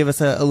you give us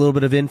a little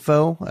bit of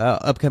info,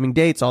 upcoming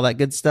dates, all that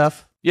good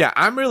stuff? Yeah,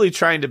 I'm really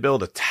trying to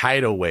build a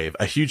tidal wave,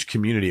 a huge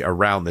community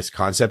around this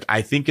concept.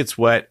 I think it's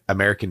what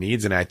America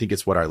needs, and I think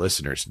it's what our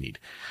listeners need.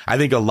 I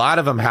think a lot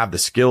of them have the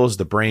skills,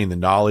 the brain, the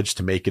knowledge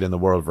to make it in the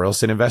world of real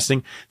estate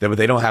investing, but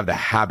they don't have the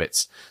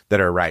habits that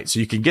are right. So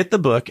you can get the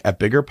book at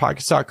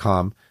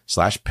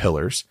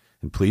biggerpockets.com/pillars.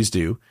 And please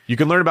do. You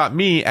can learn about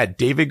me at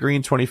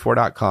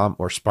davidgreen24.com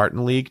or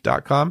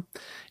spartanleague.com.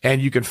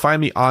 And you can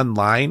find me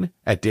online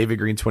at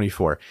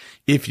davidgreen24.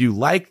 If you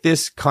like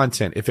this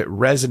content, if it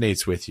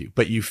resonates with you,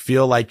 but you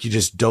feel like you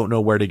just don't know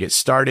where to get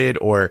started,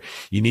 or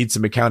you need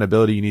some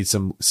accountability, you need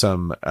some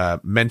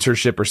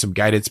mentorship or some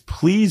guidance,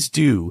 please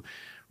do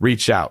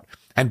reach out.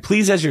 And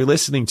please, as you're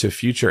listening to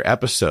future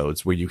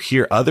episodes where you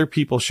hear other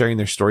people sharing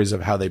their stories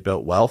of how they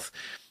built wealth,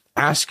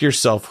 ask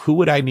yourself, who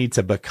would I need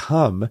to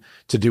become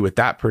to do what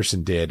that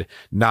person did?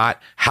 Not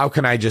how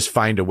can I just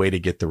find a way to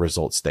get the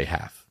results they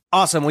have?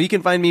 Awesome. Well, you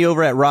can find me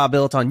over at Rob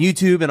Built on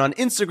YouTube and on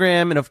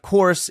Instagram. And of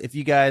course, if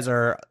you guys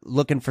are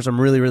looking for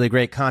some really, really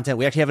great content,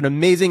 we actually have an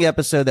amazing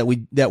episode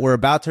that we're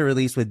about to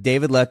release with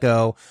David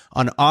Lecko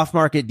on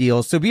off-market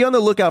deals. So be on the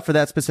lookout for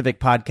that specific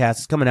podcast.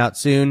 It's coming out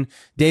soon.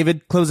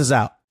 David, close us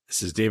out.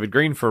 This is David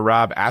Green for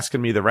Rob,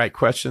 asking me the right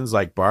questions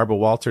like Barbara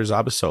Walters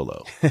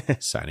Abasolo.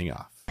 Signing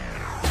off.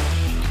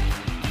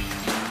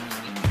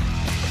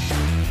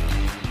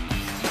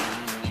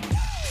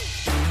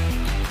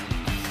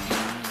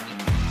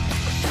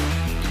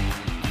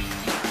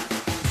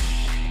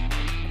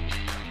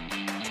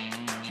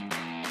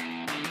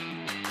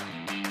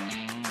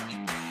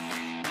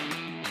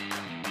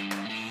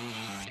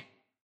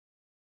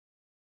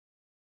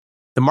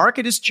 The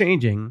market is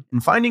changing,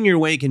 and finding your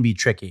way can be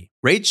tricky.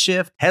 Rates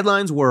shift,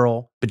 headlines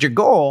whirl, but your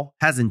goal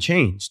hasn't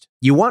changed.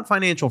 You want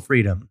financial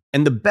freedom.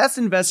 And the best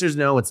investors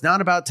know it's not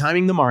about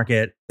timing the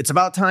market, it's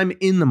about time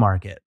in the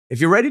market.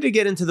 If you're ready to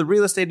get into the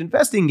real estate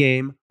investing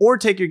game or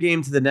take your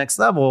game to the next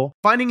level,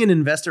 finding an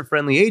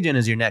investor-friendly agent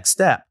is your next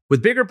step.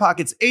 With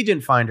BiggerPockets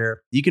Agent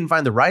Finder, you can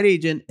find the right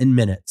agent in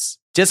minutes.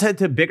 Just head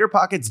to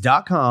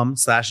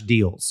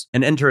biggerpockets.com/deals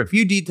and enter a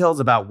few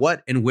details about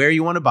what and where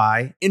you want to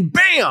buy, and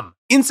bam!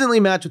 Instantly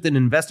match with an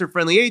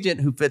investor-friendly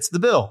agent who fits the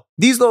bill.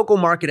 These local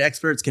market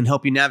experts can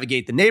help you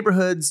navigate the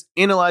neighborhoods,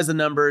 analyze the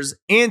numbers,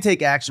 and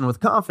take action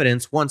with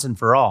confidence once and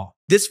for all.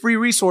 This free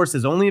resource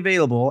is only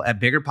available at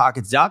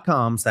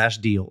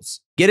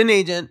biggerpockets.com/deals. Get an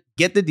agent,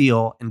 get the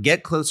deal, and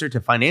get closer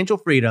to financial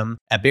freedom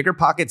at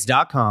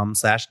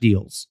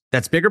biggerpockets.com/deals.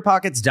 That's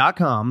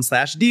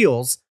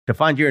biggerpockets.com/deals to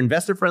find your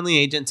investor-friendly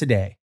agent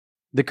today.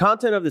 The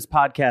content of this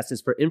podcast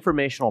is for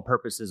informational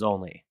purposes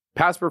only.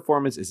 Past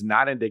performance is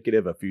not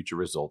indicative of future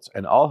results,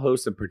 and all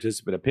host and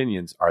participant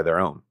opinions are their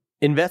own.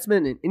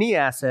 Investment in any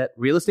asset,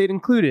 real estate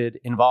included,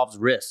 involves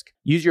risk.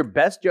 Use your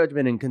best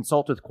judgment and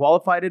consult with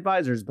qualified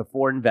advisors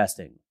before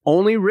investing.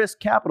 Only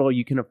risk capital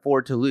you can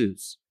afford to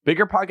lose.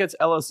 BiggerPockets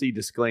LLC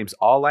disclaims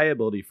all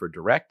liability for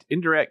direct,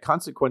 indirect,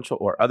 consequential,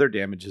 or other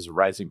damages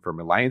arising from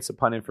reliance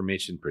upon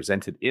information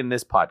presented in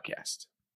this podcast.